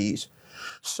 expertise.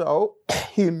 So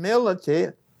humility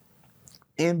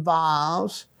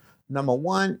involves, number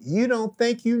one, you don't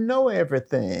think you know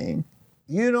everything.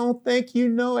 You don't think you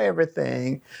know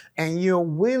everything, and you're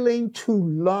willing to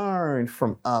learn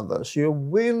from others. You're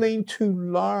willing to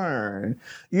learn.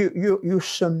 You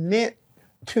submit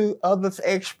to others'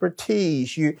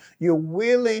 expertise. You're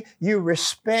willing, you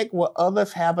respect what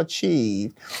others have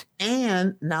achieved.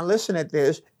 And now listen at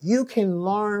this, you can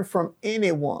learn from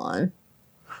anyone.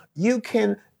 You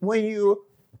can, when you're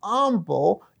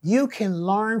humble, you can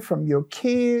learn from your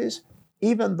kids,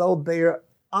 even though they're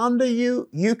under you.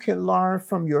 You can learn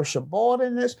from your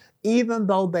subordinates, even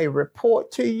though they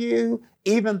report to you,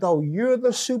 even though you're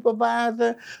the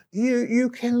supervisor. You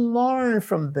can learn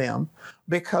from them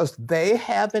because they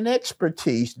have an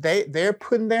expertise. They're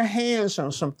putting their hands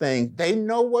on some things. They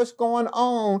know what's going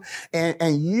on.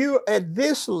 And you're at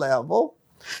this level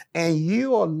and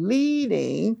you are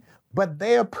leading, but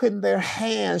they're putting their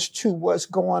hands to what's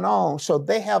going on. So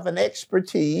they have an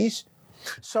expertise.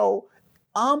 So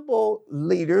humble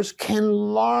leaders can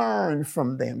learn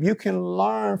from them. You can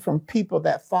learn from people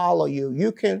that follow you.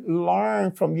 You can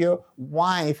learn from your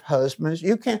wife, husbands.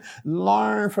 You can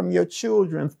learn from your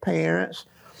children's parents.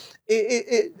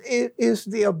 It is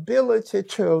the ability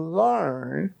to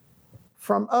learn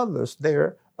from others,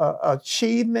 their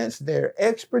achievements, their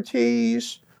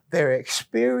expertise, their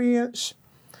experience.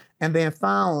 And then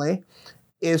finally,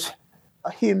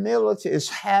 humility is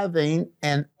having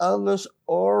an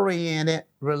others-oriented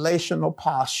relational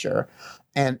posture,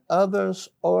 and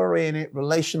others-oriented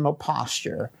relational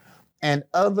posture, and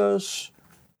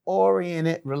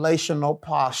others-oriented relational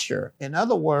posture. In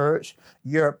other words,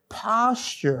 your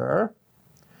posture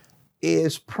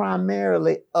is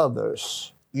primarily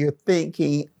others. You're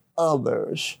thinking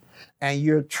others, and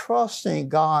you're trusting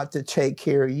God to take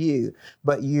care of you,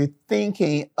 but you're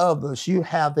thinking others. You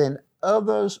have an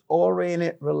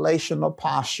others-oriented relational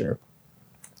posture.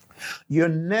 You're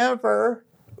never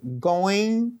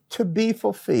going to be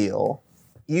fulfilled.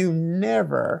 You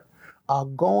never are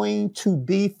going to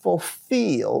be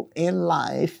fulfilled in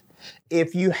life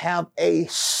if you have a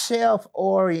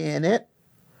self-oriented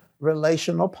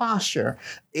relational posture.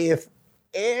 If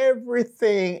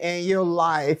everything in your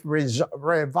life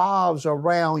revolves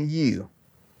around you,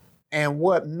 and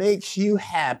what makes you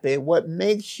happy, what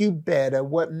makes you better,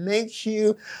 what makes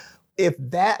you, if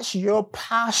that's your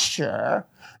posture,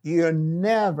 you're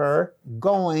never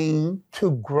going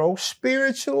to grow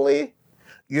spiritually.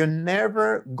 You're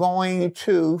never going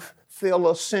to feel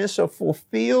a sense of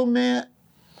fulfillment,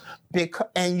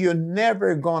 and you're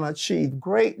never going to achieve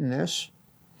greatness,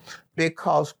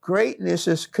 because greatness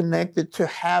is connected to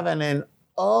having an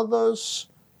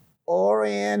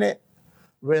others-oriented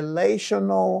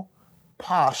relational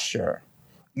posture.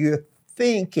 You're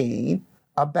thinking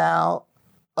about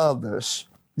others.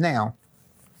 Now,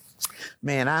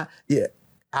 man, I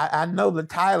know the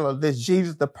title of this,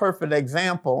 Jesus, the Perfect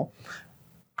Example.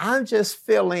 I'm just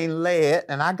feeling led,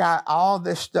 and I got all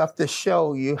this stuff to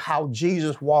show you how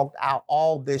Jesus walked out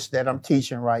all this that I'm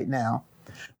teaching right now.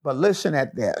 But listen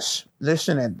at this.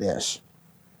 Listen at this.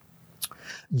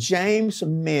 James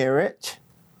Merritt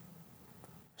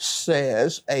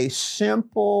says a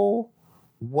simple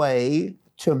way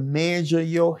to measure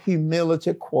your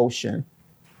humility quotient.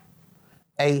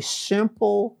 A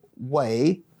simple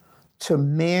way to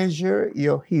measure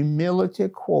your humility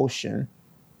quotient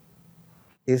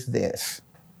is this.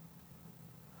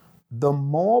 The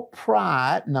more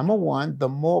pride, number one, the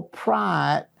more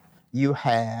pride you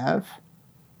have,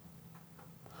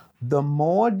 the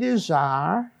more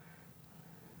desire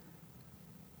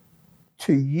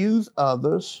to use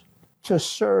others to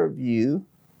serve you,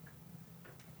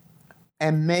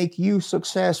 and make you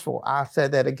successful. I'll say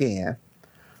that again.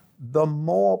 The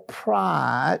more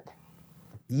pride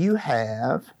you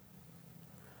have,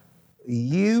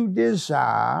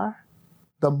 the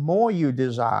more you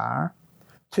desire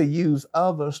to use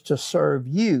others to serve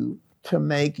you, to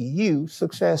make you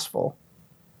successful.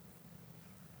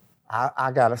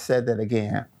 I gotta say that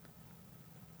again.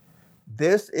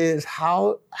 This is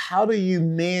how do you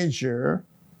measure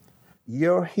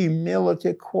your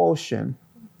humility quotient?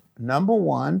 Number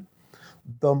one,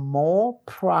 the more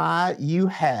pride you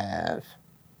have,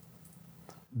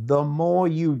 the more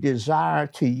you desire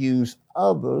to use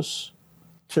others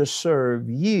to serve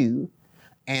you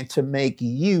and to make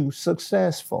you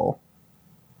successful.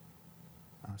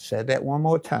 I'll say that one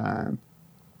more time.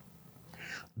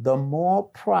 The more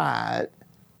pride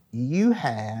you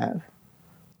have,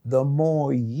 the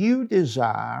more you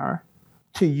desire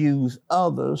to use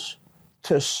others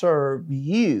to serve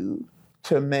you,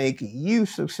 to make you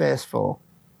successful.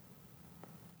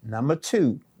 Number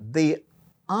two, the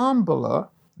humbler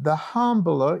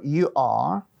you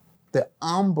are, the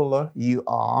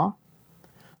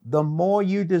more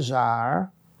you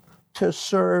desire to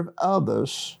serve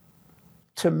others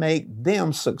to make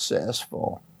them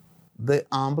successful. The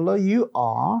humbler you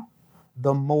are,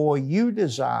 the more you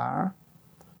desire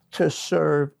to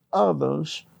serve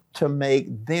others to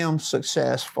make them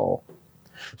successful.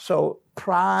 So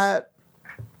pride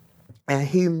and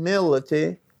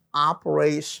humility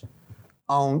operates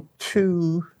on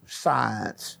two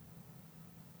sides.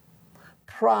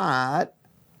 Pride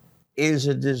is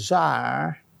a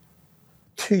desire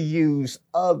to use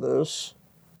others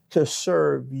to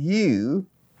serve you,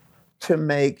 to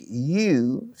make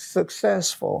you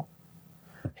successful.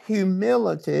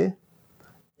 Humility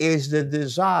is the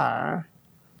desire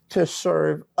to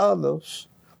serve others,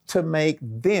 to make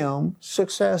them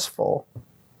successful.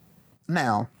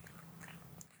 Now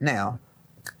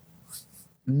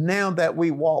that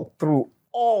we walk through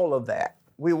all of that,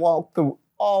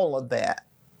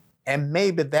 and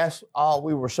maybe that's all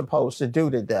we were supposed to do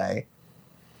today,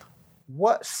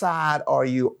 what side are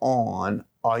you on?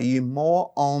 Are you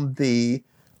more on the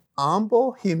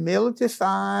humble humility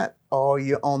side, or are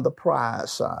you on the pride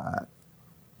side?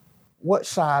 What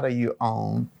side are you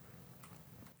on?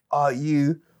 Are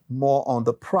you more on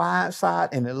the pride side?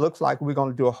 And it looks like we're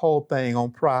going to do a whole thing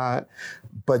on pride.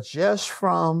 But just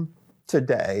from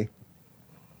today,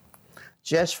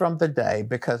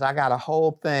 because I got a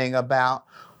whole thing about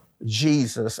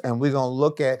Jesus, and we're going to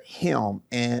look at him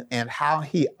and how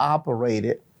he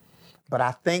operated. But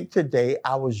I think today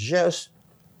I was just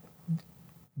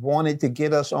wanted to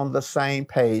get us on the same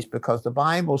page, because the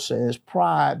Bible says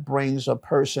pride brings a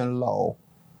person low.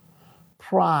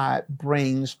 Pride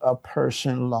brings a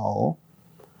person low,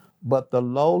 but the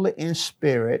lowly in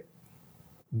spirit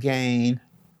gain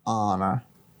honor.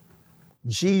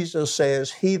 Jesus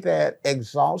says, he that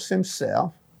exalts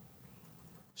himself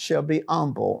shall be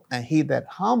humble, and he that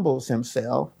humbles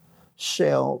himself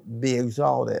shall be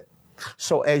exalted.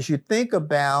 So as you think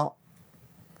about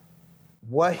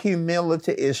what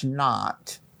humility is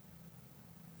not,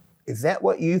 is that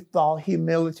what you thought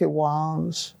humility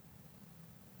was?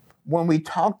 When we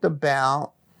talked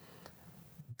about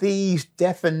these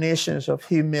definitions of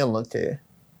humility,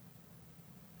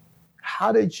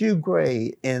 how did you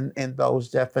grade in those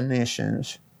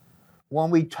definitions?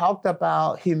 When we talked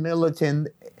about humility in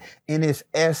its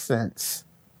essence,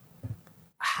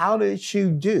 how did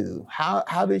you do?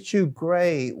 How did you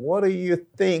grade? What are you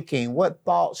thinking? What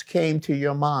thoughts came to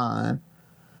your mind?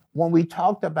 When we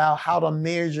talked about how to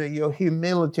measure your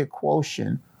humility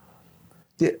quotient,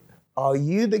 are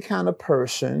you the kind of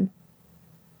person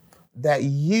that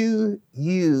you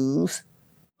use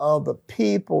other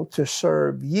people to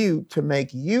serve you, to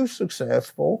make you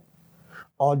successful,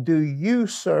 or do you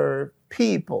serve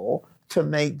people to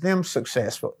make them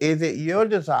successful? Is it your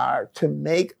desire to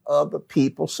make other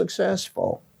people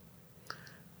successful?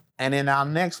 And in our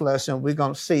next lesson, we're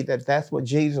going to see that that's what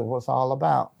Jesus was all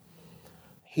about.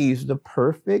 He's the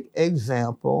perfect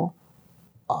example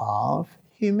of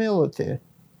humility.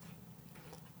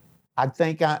 I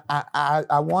think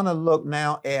I want to look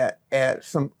now at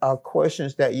some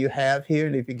questions that you have here.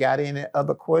 And if you got any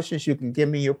other questions, you can give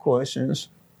me your questions.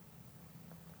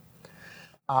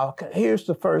 Here's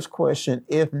the first question.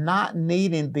 If not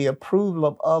needing the approval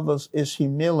of others is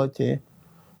humility,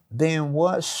 then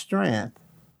what strength?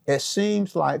 It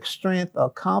seems like strength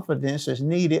or confidence is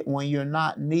needed when you're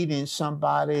not needing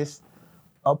somebody's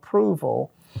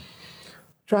approval.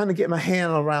 Trying to get my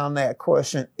hand around that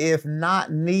question. If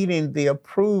not needing the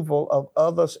approval of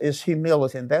others is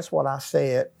humility, and that's what I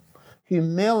said.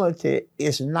 humility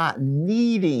is not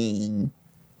needing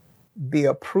the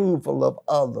approval of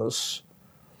others,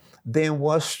 then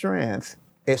what's strength?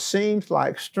 It seems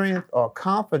like strength or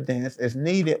confidence is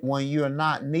needed when you're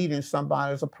not needing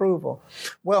somebody's approval.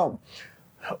 Well,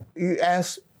 you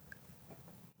ask,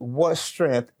 what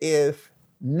strength? If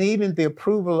needing the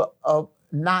approval of,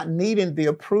 not needing the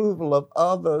approval of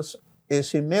others is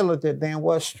humility, then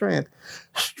what's strength?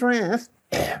 Strength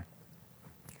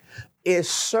is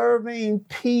serving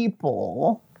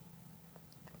people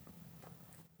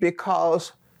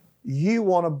because you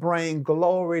want to bring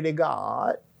glory to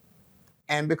God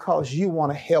and because you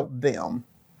want to help them.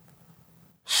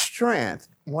 Strength,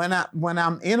 when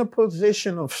I'm in a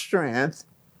position of strength,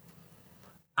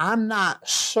 I'm not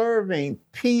serving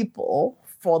people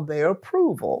for their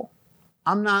approval.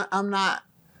 I'm not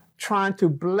trying to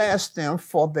bless them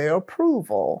for their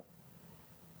approval.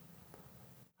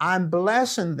 I'm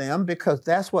blessing them because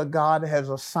that's what God has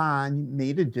assigned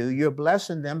me to do. You're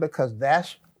blessing them because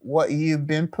that's what you've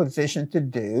been positioned to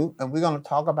do. And we're going to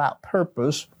talk about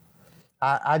purpose.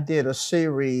 I did a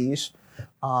series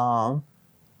that's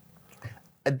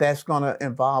going to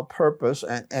involve purpose,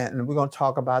 and we're going to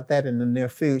talk about that in the near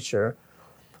future.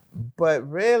 But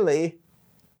really,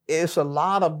 it's a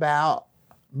lot about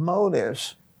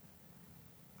motives.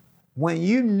 When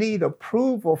you need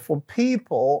approval from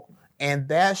people, and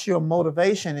that's your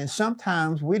motivation, and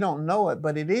sometimes we don't know it,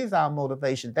 but it is our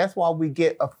motivation. That's why we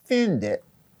get offended.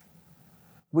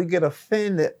 We get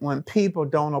offended when people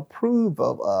don't approve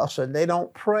of us and they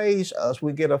don't praise us.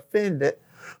 We get offended,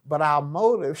 but our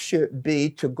motive should be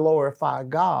to glorify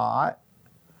God,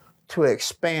 to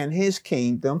expand his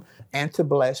kingdom, and to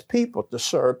bless people, to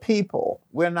serve people.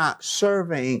 We're not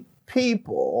serving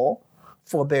people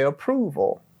for their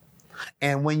approval.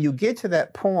 And when you get to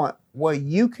that point where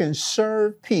you can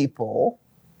serve people,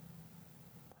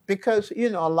 because, a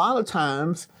lot of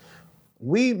times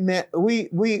we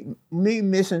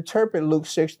misinterpret Luke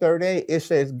 6:38. It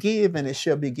says, give and it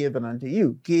shall be given unto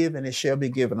you. Give and it shall be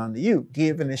given unto you.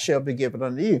 Give and it shall be given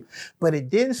unto you. But it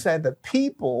didn't say the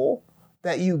people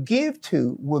that you give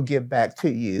to will give back to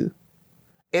you.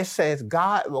 It says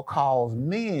God will cause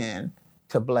men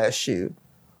to bless you.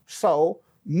 So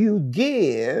you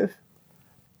give.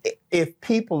 If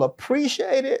people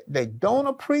appreciate it, they don't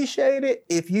appreciate it.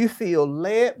 If you feel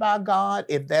led by God,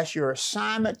 if that's your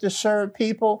assignment to serve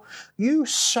people, you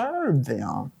serve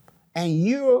them and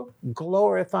you're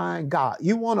glorifying God.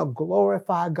 You want to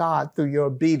glorify God through your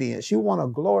obedience. You want to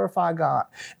glorify God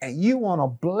and you want to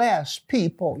bless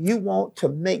people. You want to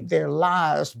make their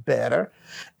lives better.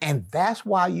 And that's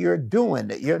why you're doing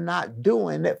it. You're not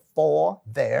doing it for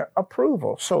their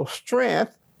approval. So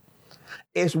strength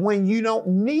is when you don't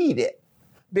need it,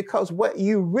 because what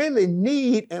you really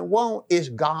need and want is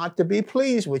God to be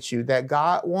pleased with you, that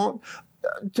God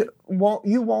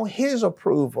you want his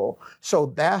approval.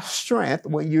 So that's strength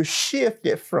when you shift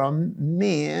it from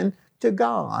men to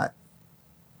God.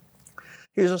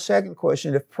 Here's a second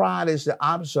question. If pride is the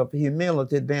opposite of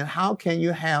humility, then how can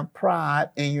you have pride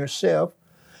in yourself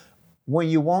when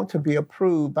you want to be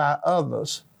approved by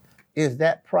others? Is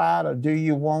that pride, or do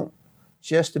you want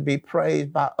just to be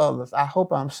praised by others? I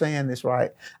hope I'm saying this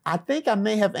right. I think I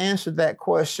may have answered that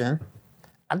question.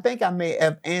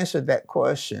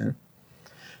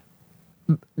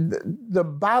 The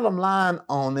bottom line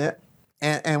on it,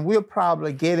 and we'll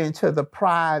probably get into the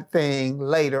pride thing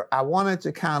later. I wanted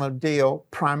to kind of deal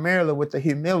primarily with the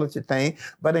humility thing,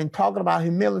 but in talking about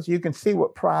humility, you can see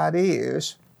what pride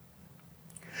is.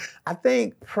 I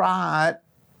think pride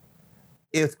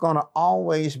is going to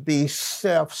always be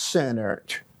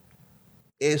self-centered.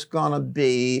 It's going to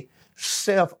be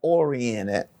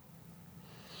self-oriented.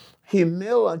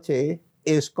 Humility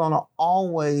is going to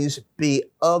always be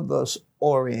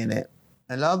others-oriented.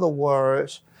 In other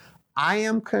words, I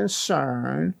am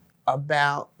concerned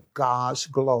about God's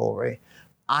glory.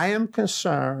 I am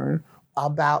concerned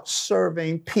about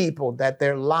serving people, that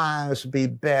their lives be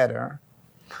better.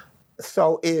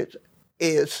 So it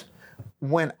is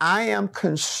when I am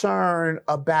concerned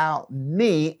about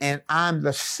me and I'm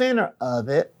the center of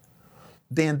it,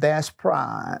 then that's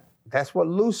pride. That's what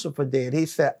Lucifer did. He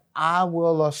said, I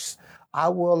will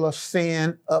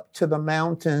ascend up to the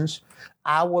mountains.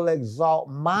 I will exalt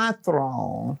my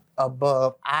throne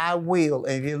above. I will.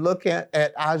 And if you look at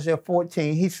Isaiah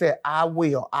 14, he said, I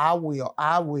will.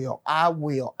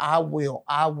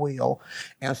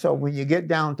 And so when you get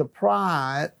down to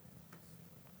pride,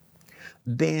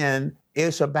 then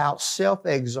it's about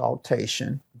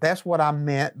self-exaltation. That's what I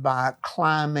meant by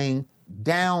climbing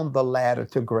down the ladder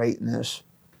to greatness.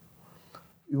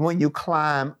 When you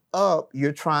climb up,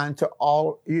 you're trying to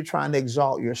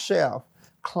exalt yourself.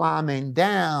 Climbing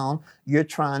down, you're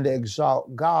trying to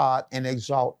exalt God and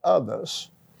exalt others.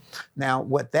 Now,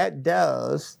 what that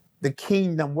does, the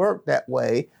kingdom work that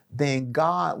way, then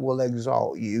God will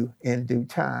exalt you in due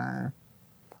time.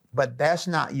 But that's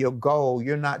not your goal.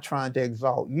 You're not trying to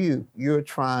exalt you. You're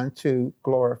trying to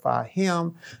glorify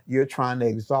Him. You're trying to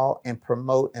exalt and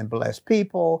promote and bless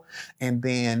people. And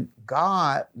then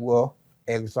God will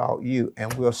exalt you.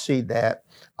 And we'll see that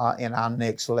in our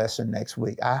next lesson next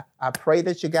week. I pray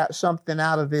that you got something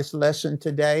out of this lesson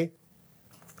today.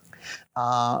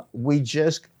 We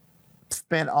just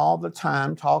spent all the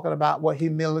time talking about what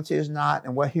humility is not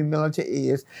and what humility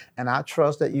is, and I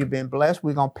trust that you've been blessed.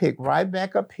 We're going to pick right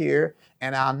back up here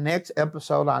in our next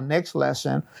episode, our next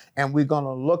lesson, and we're going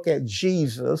to look at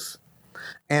Jesus,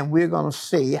 and we're going to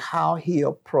see how He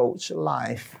approached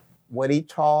life, what He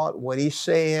taught, what He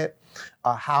said,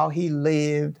 how He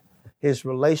lived, His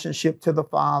relationship to the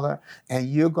Father, and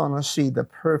you're going to see the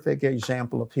perfect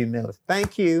example of humility.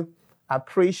 Thank you. I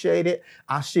appreciate it.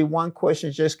 I see one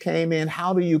question just came in.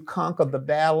 How do you conquer the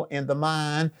battle in the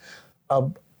mind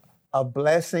of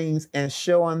blessings and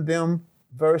showing them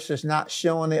versus not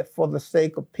showing it for the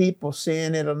sake of people,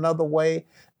 seeing it another way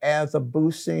as a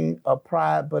boosting of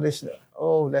pride? But it's,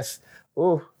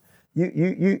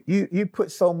 you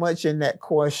put so much in that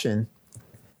question.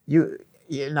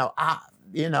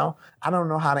 I don't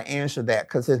know how to answer that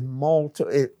because it's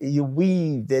you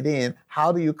weaved it in.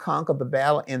 How do you conquer the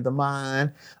battle in the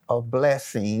mind of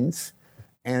blessings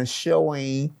and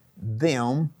showing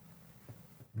them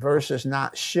versus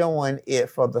not showing it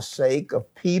for the sake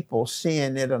of people,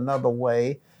 seeing it another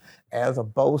way as a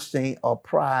boasting or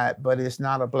pride, but it's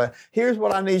not a blessing. Here's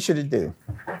what I need you to do.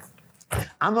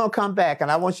 I'm going to come back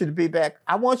and I want you to be back.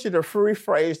 I want you to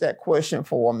rephrase that question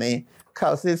for me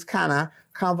because it's kind of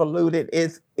convoluted.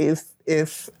 It's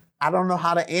I don't know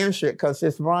how to answer it because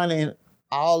it's running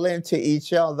all into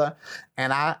each other.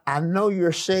 And I know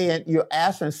you're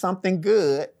asking something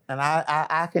good, and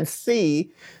I can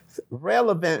see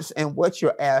relevance in what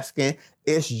you're asking.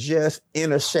 It's just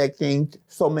intersecting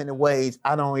so many ways.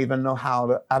 I don't know how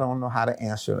to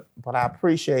answer it, but I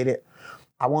appreciate it.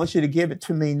 I want you to give it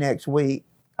to me next week.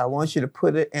 I want you to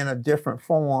put it in a different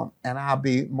form, and I'll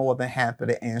be more than happy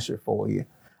to answer it for you.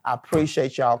 I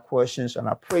appreciate y'all questions, and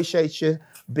I appreciate you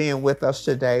being with us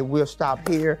today. We'll stop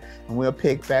here, and we'll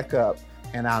pick back up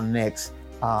in our next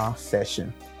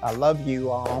session. I love you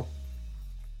all.